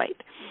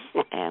template.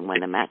 And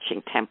when the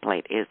matching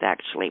template is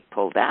actually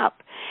pulled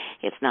up,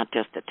 it's not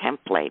just a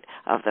template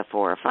of the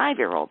 4 or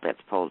 5-year-old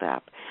that's pulled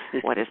up.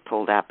 What is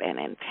pulled up and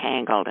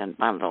entangled and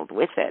bundled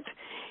with it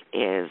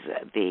is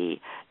the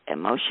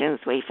emotions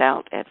we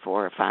felt at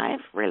 4 or 5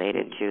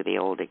 related to the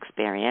old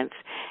experience,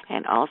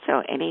 and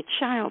also any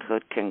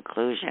childhood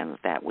conclusions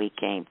that we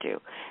came to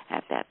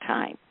at that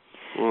time.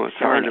 Well, it's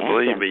hard to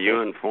believe, but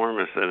you inform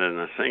us that in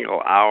a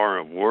single hour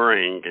of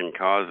worrying can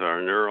cause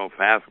our neural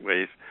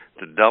pathways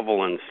to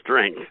double in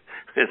strength.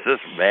 Is this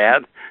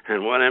bad?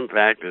 And what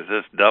impact does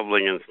this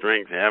doubling in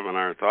strength have on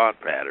our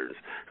thought patterns?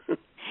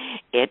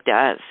 It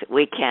does.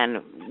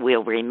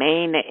 We'll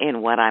remain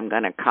in what I'm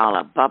going to call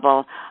a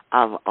bubble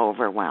of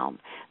overwhelm.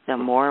 The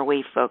more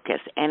we focus,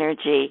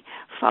 energy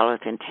follows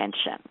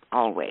intention,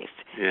 always.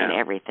 Yeah. And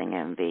everything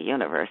in the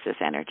universe is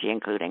energy,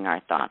 including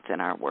our thoughts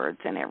and our words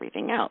and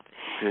everything else.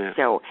 Yeah.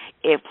 So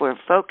if we're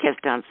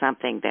focused on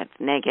something that's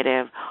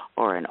negative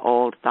or an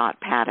old thought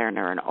pattern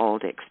or an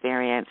old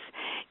experience,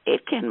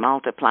 it can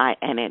multiply,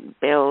 and it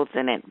builds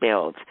and it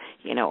builds.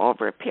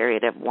 Over a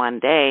period of one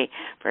day,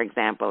 for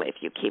example, if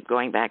you keep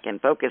going back and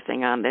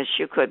focusing on this,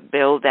 you could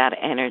build that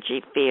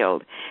energy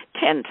field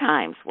 10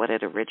 times what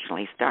it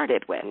originally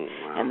started with. Oh,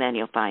 wow. And then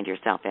you'll find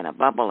yourself in a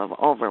bubble of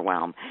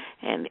overwhelm,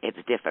 and it's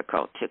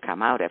difficult to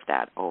come out of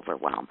that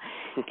overwhelm.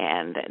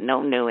 And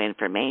no new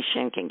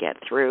information can get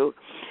through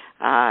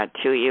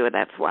to you.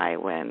 That's why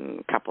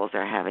when couples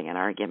are having an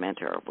argument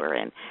or we're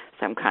in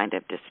some kind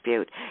of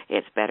dispute,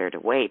 it's better to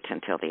wait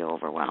until the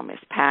overwhelm is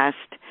past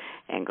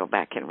and go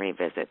back and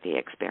revisit the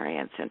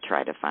experience and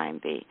try to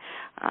find the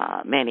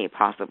many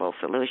possible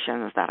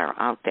solutions that are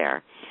out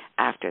there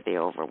after the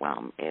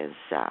overwhelm is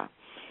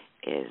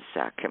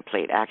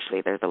complete.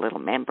 Actually, there's a little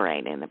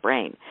membrane in the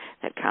brain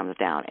that comes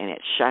down, and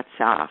it shuts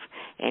off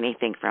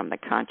anything from the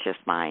conscious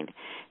mind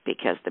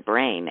because the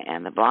brain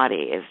and the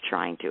body is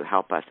trying to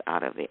help us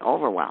out of the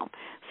overwhelm.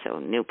 So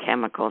new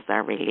chemicals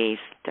are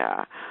released,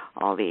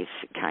 all these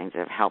kinds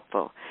of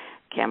helpful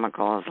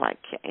chemicals like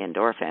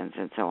endorphins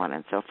and so on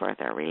and so forth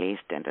are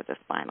released into the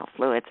spinal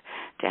fluids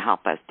to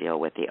help us deal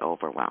with the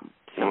overwhelm.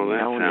 So well, that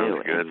no sounds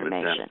new good,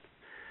 information.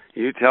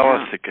 You tell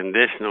us the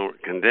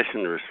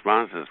conditioned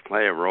responses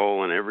play a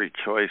role in every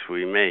choice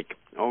we make.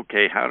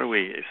 Okay, how do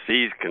we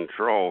seize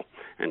control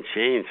and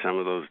change some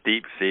of those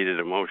deep-seated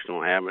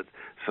emotional habits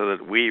so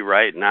that we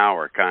right now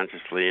are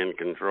consciously in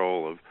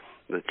control of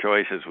the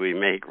choices we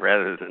make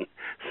rather than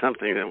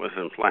something that was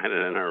implanted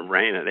in our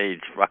brain at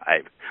age 5?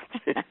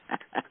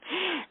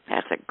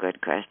 That's a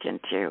good question,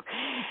 too.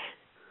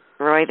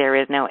 Roy,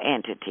 there is no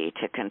entity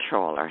to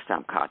control our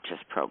subconscious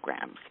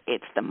programs.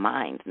 It's the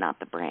mind, not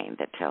the brain,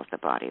 that tells the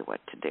body what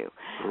to do.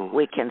 Oh.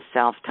 We can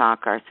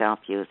self-talk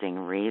ourselves using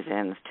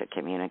reasons to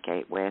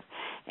communicate with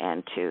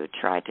and to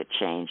try to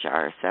change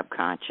our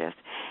subconscious,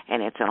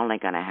 and it's only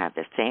going to have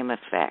the same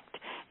effect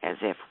as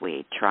if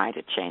we try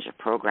to change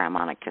a program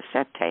on a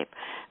cassette tape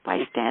by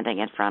standing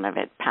in front of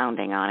it,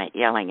 pounding on it,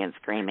 yelling and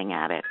screaming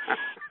at it.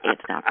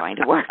 It's not going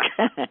to work.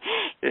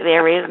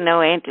 There is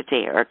no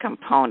entity or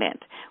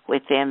component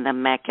within the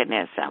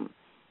mechanism,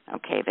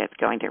 that's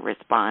going to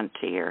respond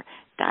to your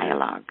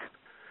dialogue.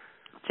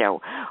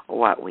 So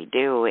what we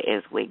do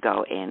is we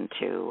go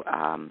into,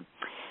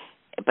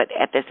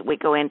 we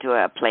go into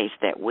a place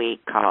that we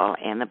call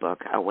in the book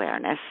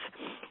awareness,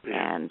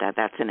 and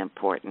that's an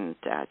important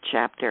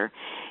chapter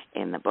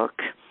in the book.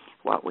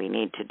 What we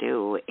need to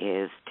do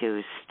is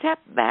to step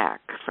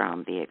back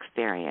from the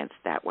experience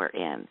that we're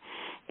in.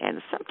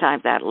 And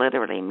sometimes that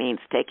literally means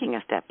taking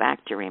a step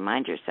back to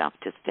remind yourself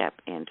to step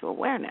into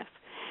awareness.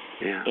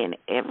 Yeah. In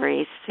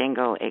every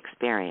single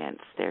experience,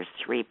 there's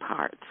 3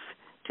 parts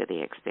to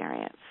the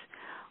experience.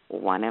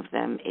 One of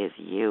them is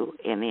you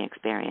in the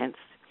experience.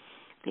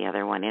 The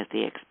other one is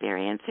the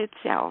experience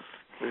itself.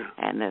 Yeah.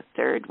 And the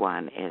third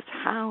one is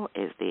how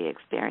is the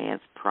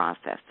experience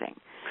processing.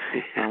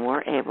 And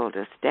we're able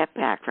to step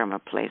back from a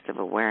place of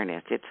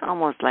awareness. It's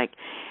almost like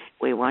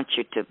we want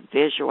you to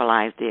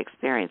visualize the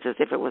experience as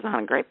if it was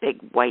on a great big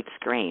white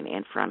screen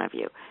in front of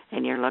you,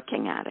 and you're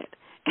looking at it.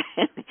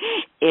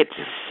 It's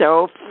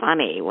so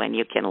funny when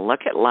you can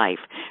look at life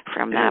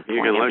from that point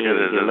of view.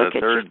 You can look at it as a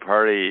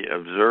third-party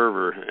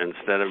observer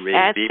instead of being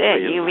deeply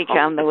involved. That's it. You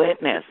become the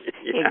witness.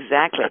 Yeah.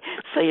 Exactly.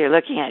 So you're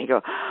looking at it and you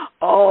go,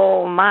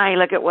 oh, my,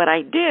 look at what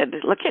I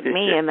did. Look at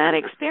me in that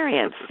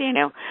experience.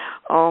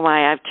 Oh,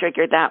 my, I've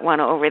triggered that one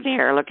over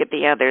there. Look at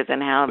the others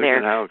and how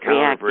they're reacting to me.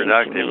 Look at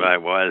how counterproductive I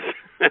was.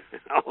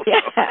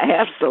 Yeah,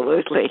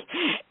 absolutely.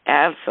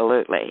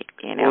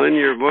 Well, in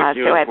your book,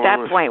 so at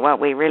that point, what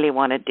we really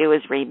want to do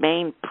is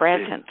remain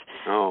present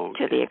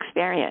to the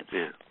experience.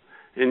 Yeah.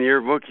 In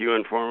your book, you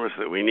inform us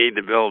that we need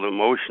to build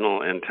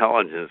emotional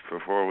intelligence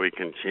before we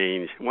can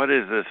change. What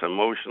is this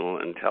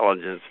emotional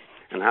intelligence,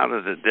 and how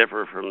does it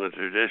differ from the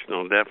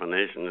traditional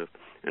definition of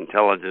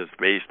intelligence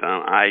based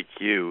on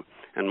IQ?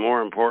 And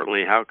more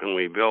importantly, how can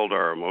we build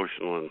our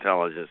emotional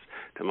intelligence?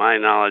 To my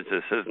knowledge,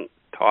 this isn't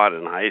taught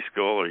in high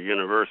school or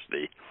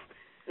university.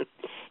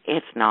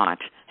 It's not.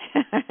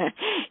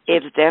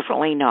 It's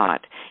definitely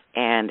not,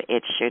 and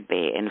it should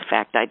be. In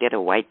fact, I did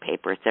a white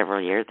paper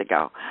several years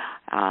ago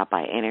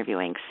by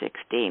interviewing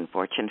 16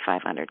 Fortune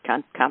 500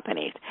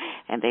 companies,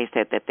 and they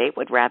said that they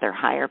would rather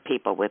hire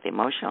people with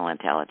emotional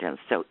intelligence,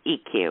 so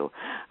EQ,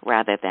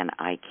 rather than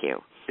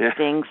IQ.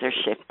 Things are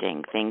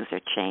shifting. Things are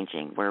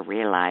changing. We're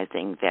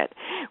realizing that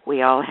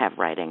we all have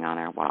writing on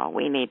our wall.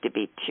 We need to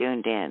be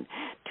tuned in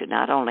to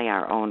not only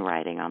our own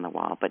writing on the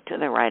wall, but to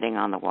the writing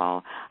on the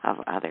wall of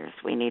others.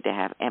 We need to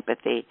have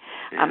empathy.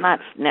 Yeah. I'm not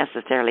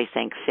necessarily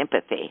saying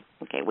sympathy.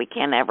 Okay, we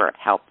can never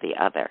help the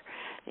other.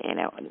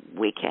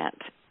 We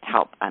can't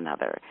help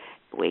another.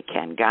 We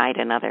can guide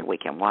another. We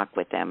can walk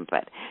with them.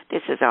 But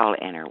this is all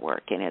inner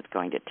work, and it's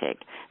going to take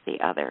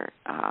the other.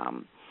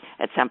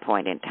 At some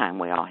point in time,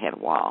 we all hit a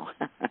wall,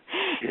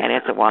 and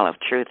it's a wall of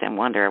truth and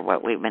wonder of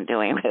what we've been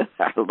doing with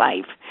our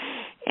life,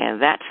 and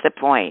that's the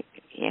point,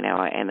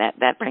 And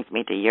that brings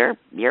me to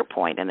your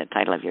point in the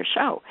title of your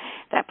show.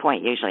 That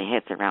point usually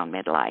hits around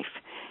midlife,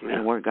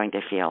 and we're going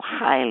to feel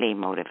highly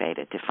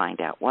motivated to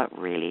find out what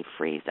really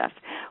frees us,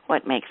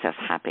 what makes us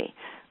happy.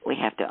 We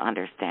have to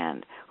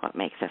understand what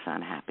makes us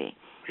unhappy.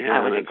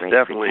 Yeah, and it's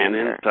definitely an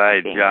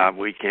inside job.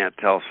 We can't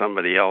tell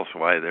somebody else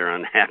why they're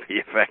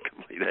unhappy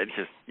effectively. That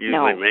just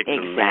usually makes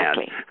them mad.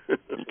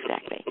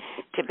 Exactly.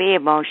 To be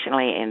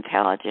emotionally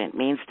intelligent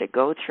means to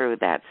go through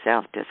that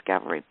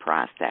self-discovery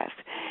process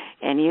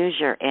and use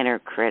your inner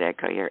critic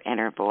or your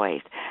inner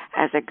voice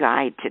as a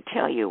guide to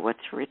tell you what's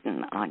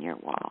written on your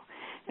wall.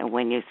 And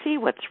when you see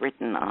what's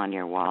written on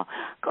your wall,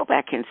 go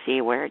back and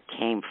see where it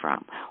came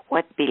from.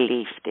 What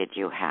beliefs did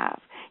you have?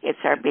 It's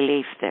our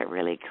beliefs that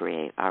really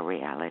create our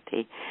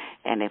reality.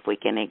 And if we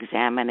can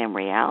examine and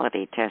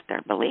reality test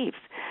our beliefs,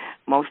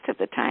 most of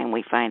the time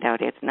we find out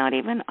it's not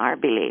even our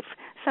belief.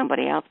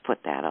 Somebody else put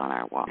that on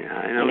our wall. Yeah,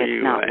 I know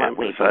you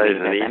emphasize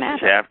in each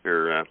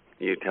chapter,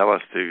 you tell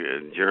us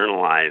to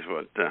journalize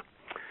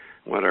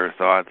what our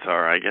thoughts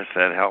are. I guess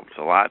that helps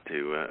a lot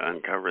to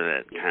uncover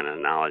that kind of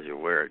knowledge of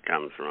where it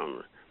comes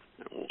from.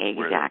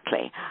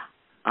 Exactly.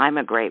 I'm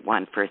a great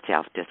one for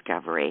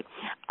self-discovery.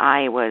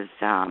 I was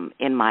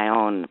in my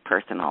own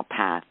personal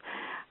path.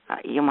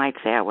 You might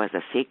say I was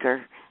a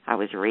seeker. I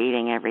was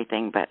reading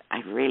everything, but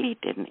I really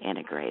didn't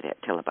integrate it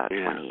till about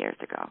 20 years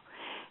ago.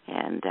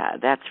 And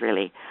that's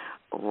really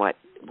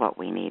what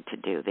we need to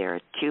do. There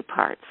are two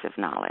parts of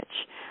knowledge.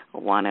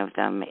 One of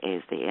them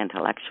is the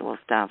intellectual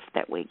stuff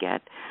that we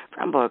get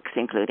from books,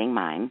 including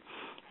mine,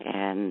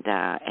 and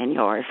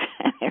yours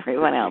and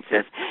everyone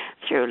else's,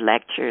 through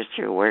lectures,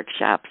 through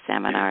workshops,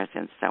 seminars,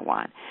 and so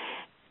on.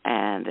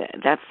 And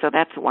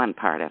that's one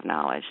part of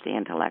knowledge, the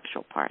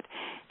intellectual part.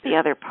 The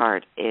other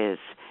part is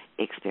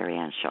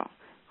experiential.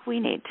 We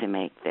need to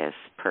make this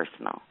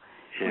personal.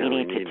 We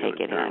need to take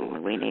it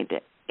in. We need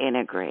to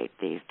integrate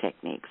these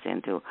techniques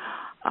into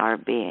our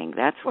being.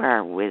 That's where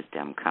our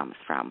wisdom comes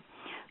from.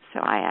 So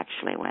I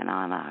actually went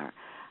on a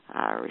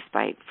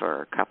respite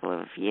for a couple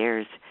of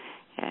years,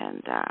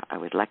 and I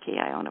was lucky.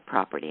 I own a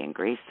property in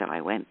Greece, so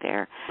I went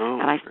there,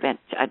 and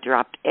I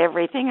dropped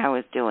everything I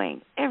was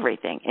doing,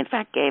 everything. In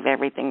fact, gave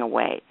everything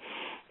away,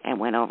 and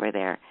went over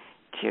there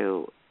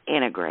to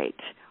integrate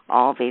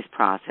all these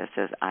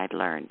processes I'd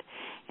learned,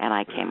 and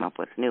I came up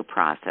with new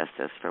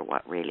processes for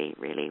what really,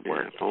 really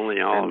worked. If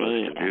only all of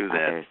us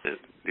could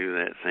do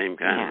that same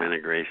kind of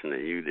integration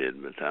that you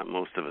did, but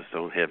most of us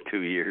don't have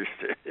 2 years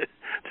to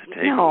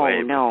take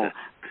away. No.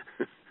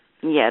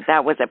 Yeah,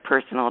 that was a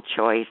personal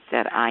choice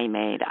that I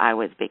made. I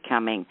was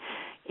becoming,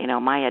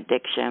 my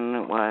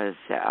addiction was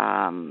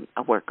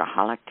a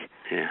workaholic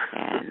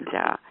and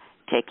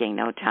taking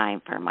no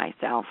time for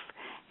myself.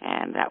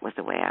 And that was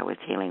the way I was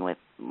healing with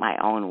my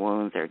own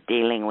wounds or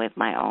dealing with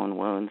my own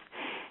wounds.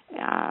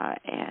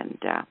 And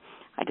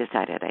I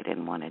decided I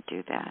didn't want to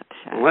do that.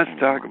 Let's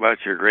talk about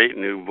your great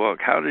new book.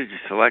 How did you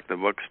select the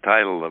book's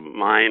title, The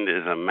Mind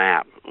is a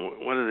Map?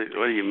 What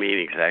do you mean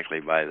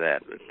exactly by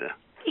that?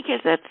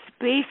 Because that's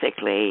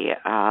basically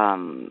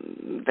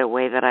the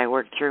way that I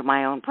work through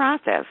my own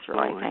process,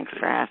 Roy. Thanks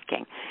for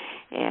asking.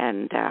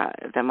 And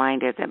the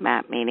mind is a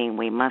map, meaning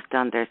we must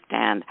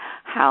understand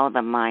how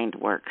the mind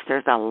works.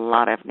 There's a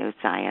lot of new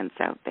science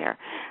out there.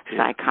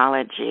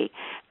 Psychology,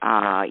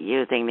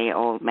 using the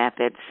old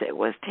methods, it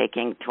was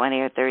taking 20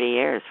 or 30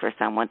 years for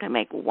someone to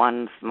make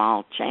one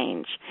small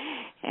change.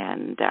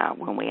 And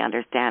when we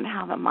understand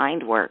how the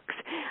mind works,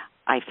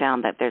 I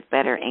found that there's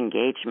better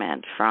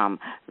engagement from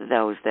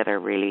those that are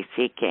really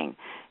seeking,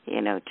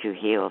 to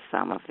heal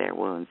some of their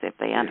wounds. If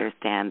they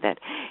understand that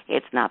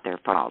it's not their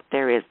fault,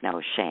 there is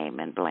no shame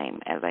and blame.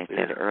 As I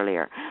said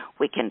earlier,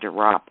 we can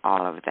drop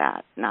all of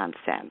that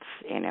nonsense,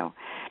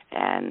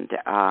 and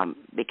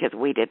because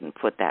we didn't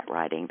put that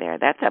writing there.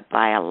 That's a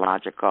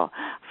biological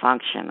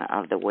function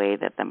of the way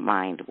that the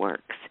mind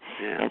works.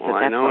 Yeah, and so well,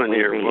 I know in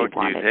your book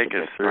you take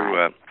us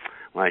through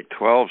like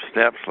 12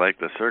 steps, like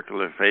the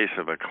circular face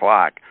of a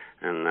clock.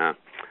 And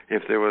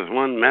if there was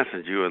one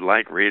message you would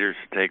like readers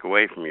to take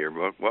away from your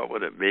book, what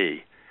would it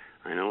be?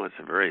 I know it's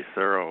a very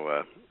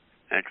thorough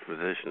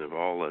exposition of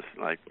all this,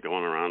 like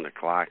going around the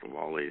clock of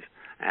all these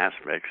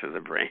aspects of the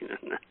brain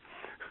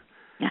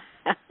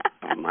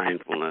and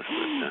mindfulness.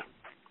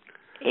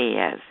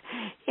 Yes.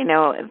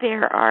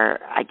 There are,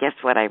 I guess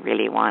what I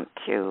really want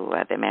to,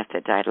 the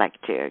message I'd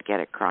like to get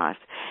across,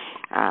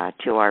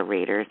 to our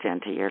readers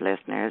and to your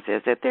listeners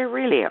is that there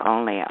really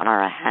only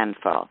are a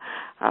handful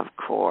of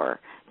core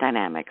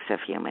dynamics of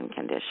human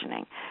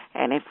conditioning.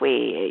 And if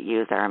we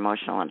use our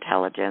emotional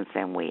intelligence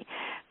and we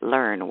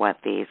learn what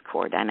these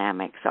core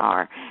dynamics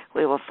are,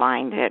 we will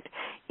find that,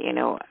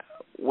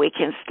 we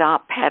can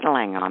stop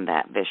pedaling on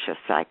that vicious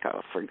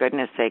cycle. For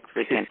goodness sakes,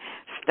 we can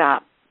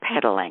stop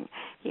pedaling,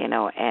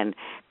 and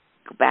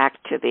go back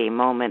to the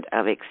moment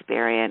of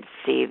experience,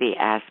 see the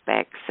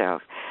aspects of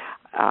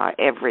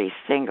every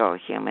single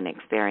human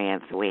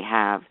experience we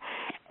have,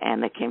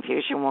 and the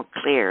confusion will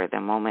clear the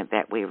moment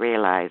that we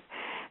realize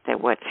that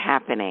what's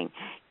happening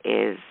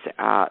is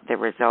the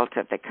result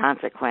of the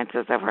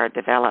consequences of our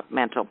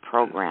developmental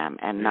program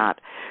and not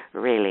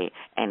really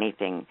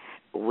anything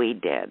we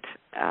did.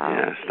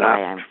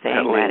 Stop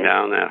pedaling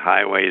down that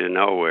highway to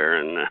nowhere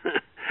and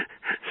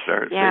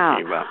start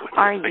thinking about what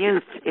our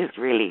youth is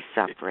really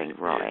suffering,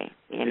 Roy.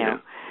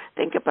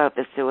 Think about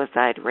the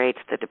suicide rates,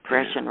 the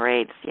depression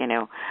rates.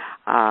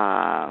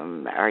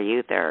 Our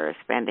youth are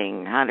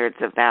spending hundreds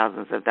of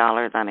thousands of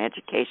dollars on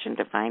education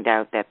to find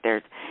out that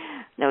there's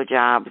no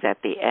jobs at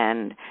the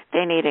end.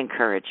 They need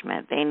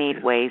encouragement. They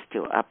need ways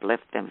to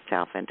uplift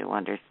themselves and to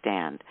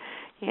understand,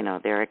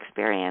 their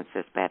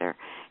experiences better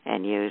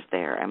and use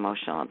their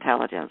emotional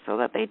intelligence so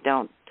that they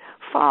don't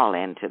fall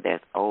into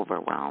this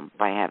overwhelm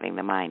by having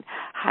the mind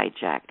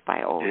hijacked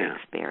by old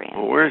experience.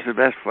 Well, where's the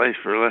best place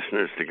for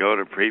listeners to go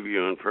to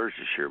preview and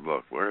purchase your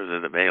book? Where is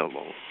it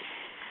available?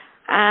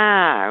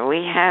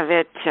 We have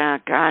it,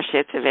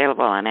 it's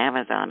available on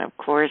Amazon, of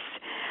course.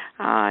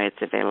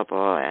 It's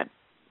available at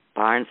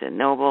Barnes &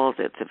 Nobles.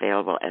 It's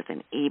available as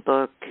an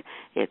ebook.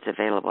 It's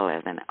available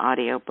as an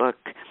audiobook,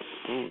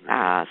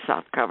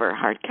 softcover,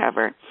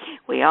 hardcover.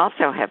 We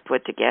also have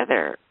put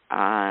together,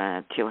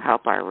 to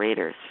help our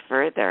readers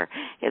further,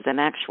 is an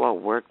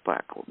actual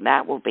workbook.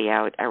 That will be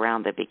out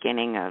around the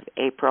beginning of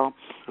April.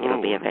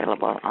 It'll be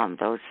available on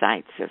those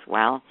sites as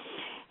well.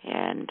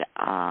 And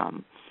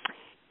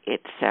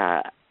it's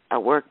a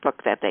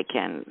workbook that they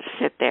can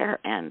sit there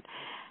and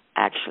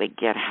actually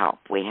get help.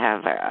 We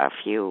have a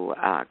few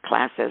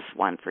classes,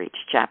 one for each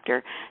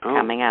chapter,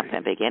 coming up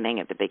at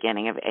the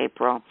beginning of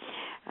April.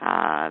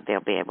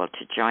 They'll be able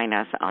to join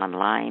us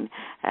online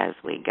as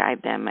we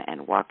guide them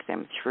and walk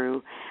them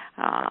through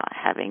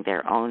having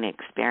their own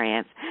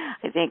experience.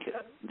 I think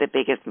the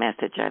biggest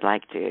message I'd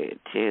like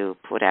to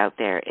put out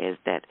there is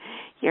that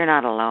you're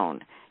not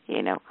alone.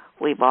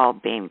 We've all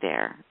been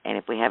there, and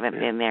if we haven't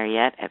been there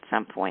yet, at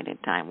some point in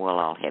time, we'll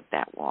all hit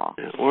that wall.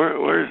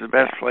 Where's the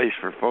best place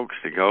for folks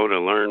to go to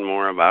learn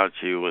more about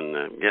you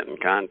and get in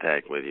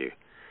contact with you?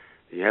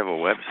 Do you have a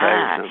website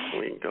or something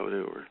we can go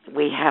to? Or?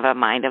 We have a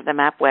Mind of the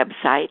Map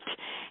website,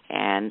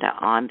 and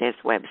on this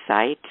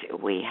website,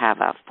 we have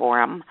a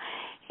forum,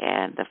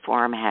 and the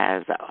forum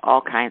has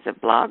all kinds of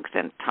blogs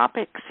and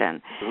topics,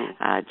 and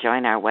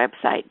join our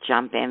website,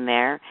 jump in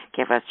there,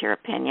 give us your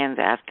opinions,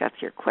 ask us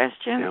your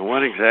questions. Now,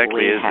 what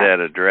exactly is that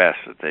address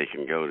that they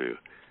can go to?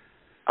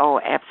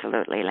 Oh,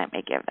 absolutely. Let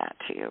me give that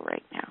to you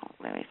right now.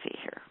 Let me see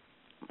here.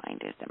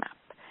 Mind is the Map.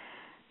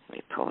 Let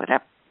me pull it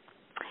up.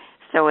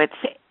 So it's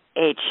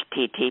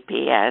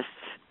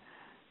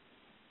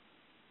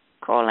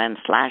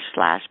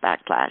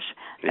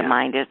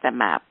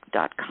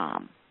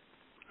https:///themindisthemap.com.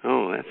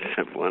 Oh, that's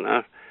simple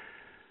enough.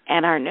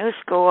 And our new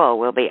school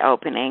will be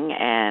opening,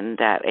 and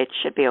it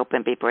should be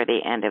open before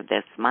the end of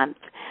this month.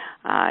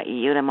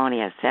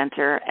 Eudaimonia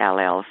Center,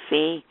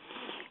 LLC,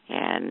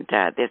 and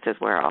this is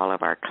where all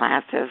of our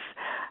classes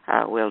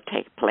will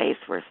take place.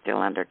 We're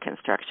still under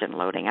construction,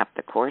 loading up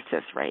the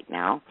courses right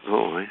now.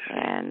 Oh, I see.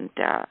 And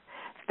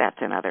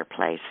that's another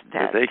place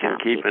that they can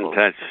keep in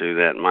touch through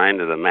that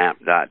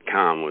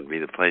mindofthemap.com would be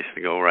the place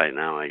to go right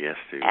now, I guess.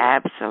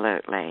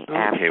 Absolutely.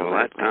 Okay, well,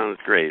 that sounds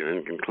great.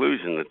 In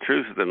conclusion, the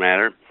truth of the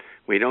matter,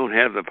 we don't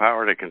have the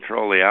power to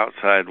control the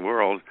outside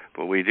world,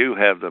 but we do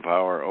have the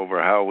power over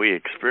how we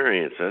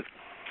experience it.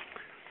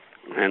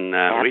 And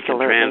we can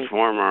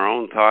transform our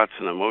own thoughts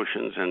and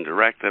emotions and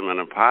direct them in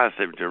a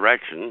positive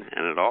direction,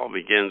 and it all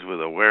begins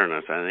with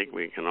awareness. I think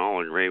we can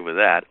all agree with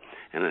that.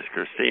 And as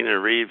Christina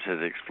Reeves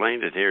has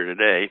explained it here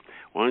today,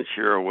 once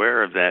you're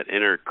aware of that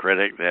inner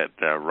critic,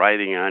 that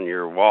writing on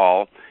your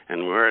wall,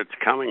 and where it's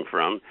coming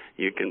from,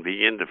 you can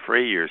begin to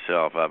free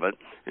yourself of it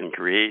and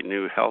create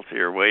new,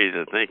 healthier ways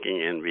of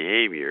thinking and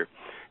behavior.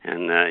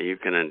 And you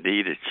can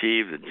indeed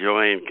achieve the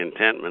joy and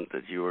contentment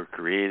that you were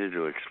created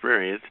to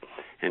experience.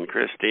 And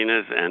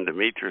Christina's and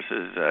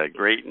Demetrius's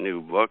great new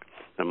book,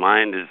 The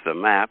Mind is the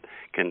Map,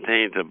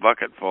 contains a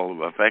bucket full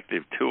of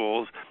effective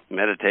tools,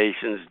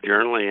 meditations,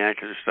 journaling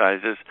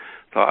exercises,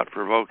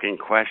 thought-provoking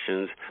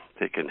questions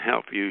that can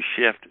help you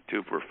shift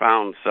to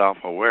profound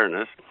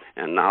self-awareness,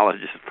 and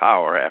knowledge is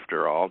power,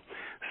 after all.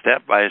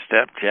 Step by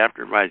step,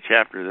 chapter by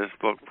chapter, this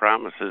book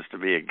promises to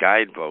be a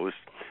guidepost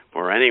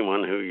for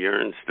anyone who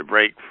yearns to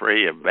break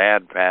free of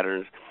bad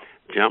patterns,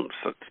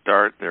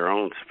 jumpstart their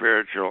own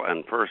spiritual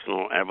and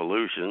personal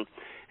evolution,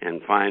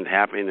 and find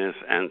happiness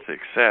and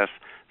success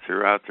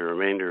throughout the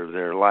remainder of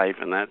their life.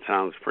 And that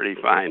sounds pretty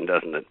fine,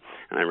 doesn't it?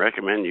 And I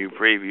recommend you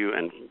preview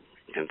and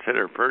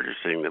consider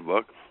purchasing the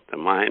book, The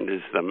Mind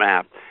is the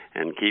Map,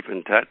 and keep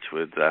in touch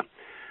with the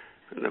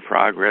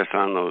progress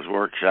on those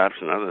workshops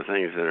and other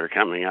things that are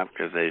coming up,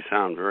 because they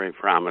sound very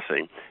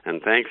promising.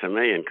 And thanks a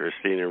million,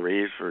 Christina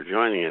Reeves, for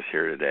joining us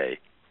here today.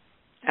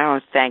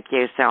 Oh, thank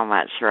you so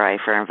much, Roy,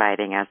 for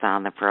inviting us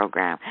on the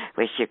program.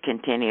 Wish you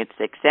continued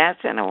success,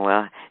 and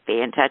we'll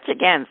be in touch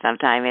again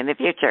sometime in the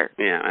future.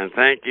 Yeah, and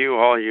thank you,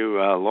 all you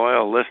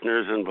loyal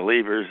listeners and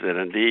believers, that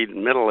indeed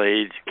middle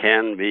age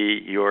can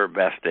be your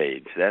best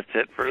age. That's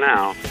it for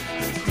now.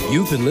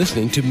 You've been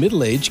listening to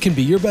Middle Age Can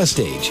Be Your Best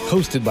Age,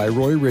 hosted by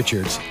Roy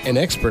Richards, an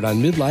expert on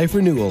midlife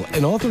renewal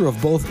and author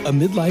of both A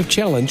Midlife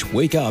Challenge,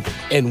 Wake Up,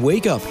 and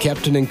Wake Up,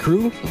 Captain and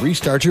Crew,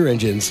 Restart Your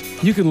Engines.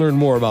 You can learn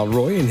more about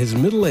Roy and his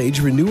middle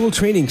age renewal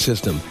training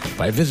system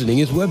by visiting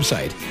his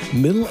website,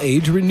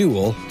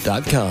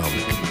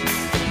 middleagerenewal.com.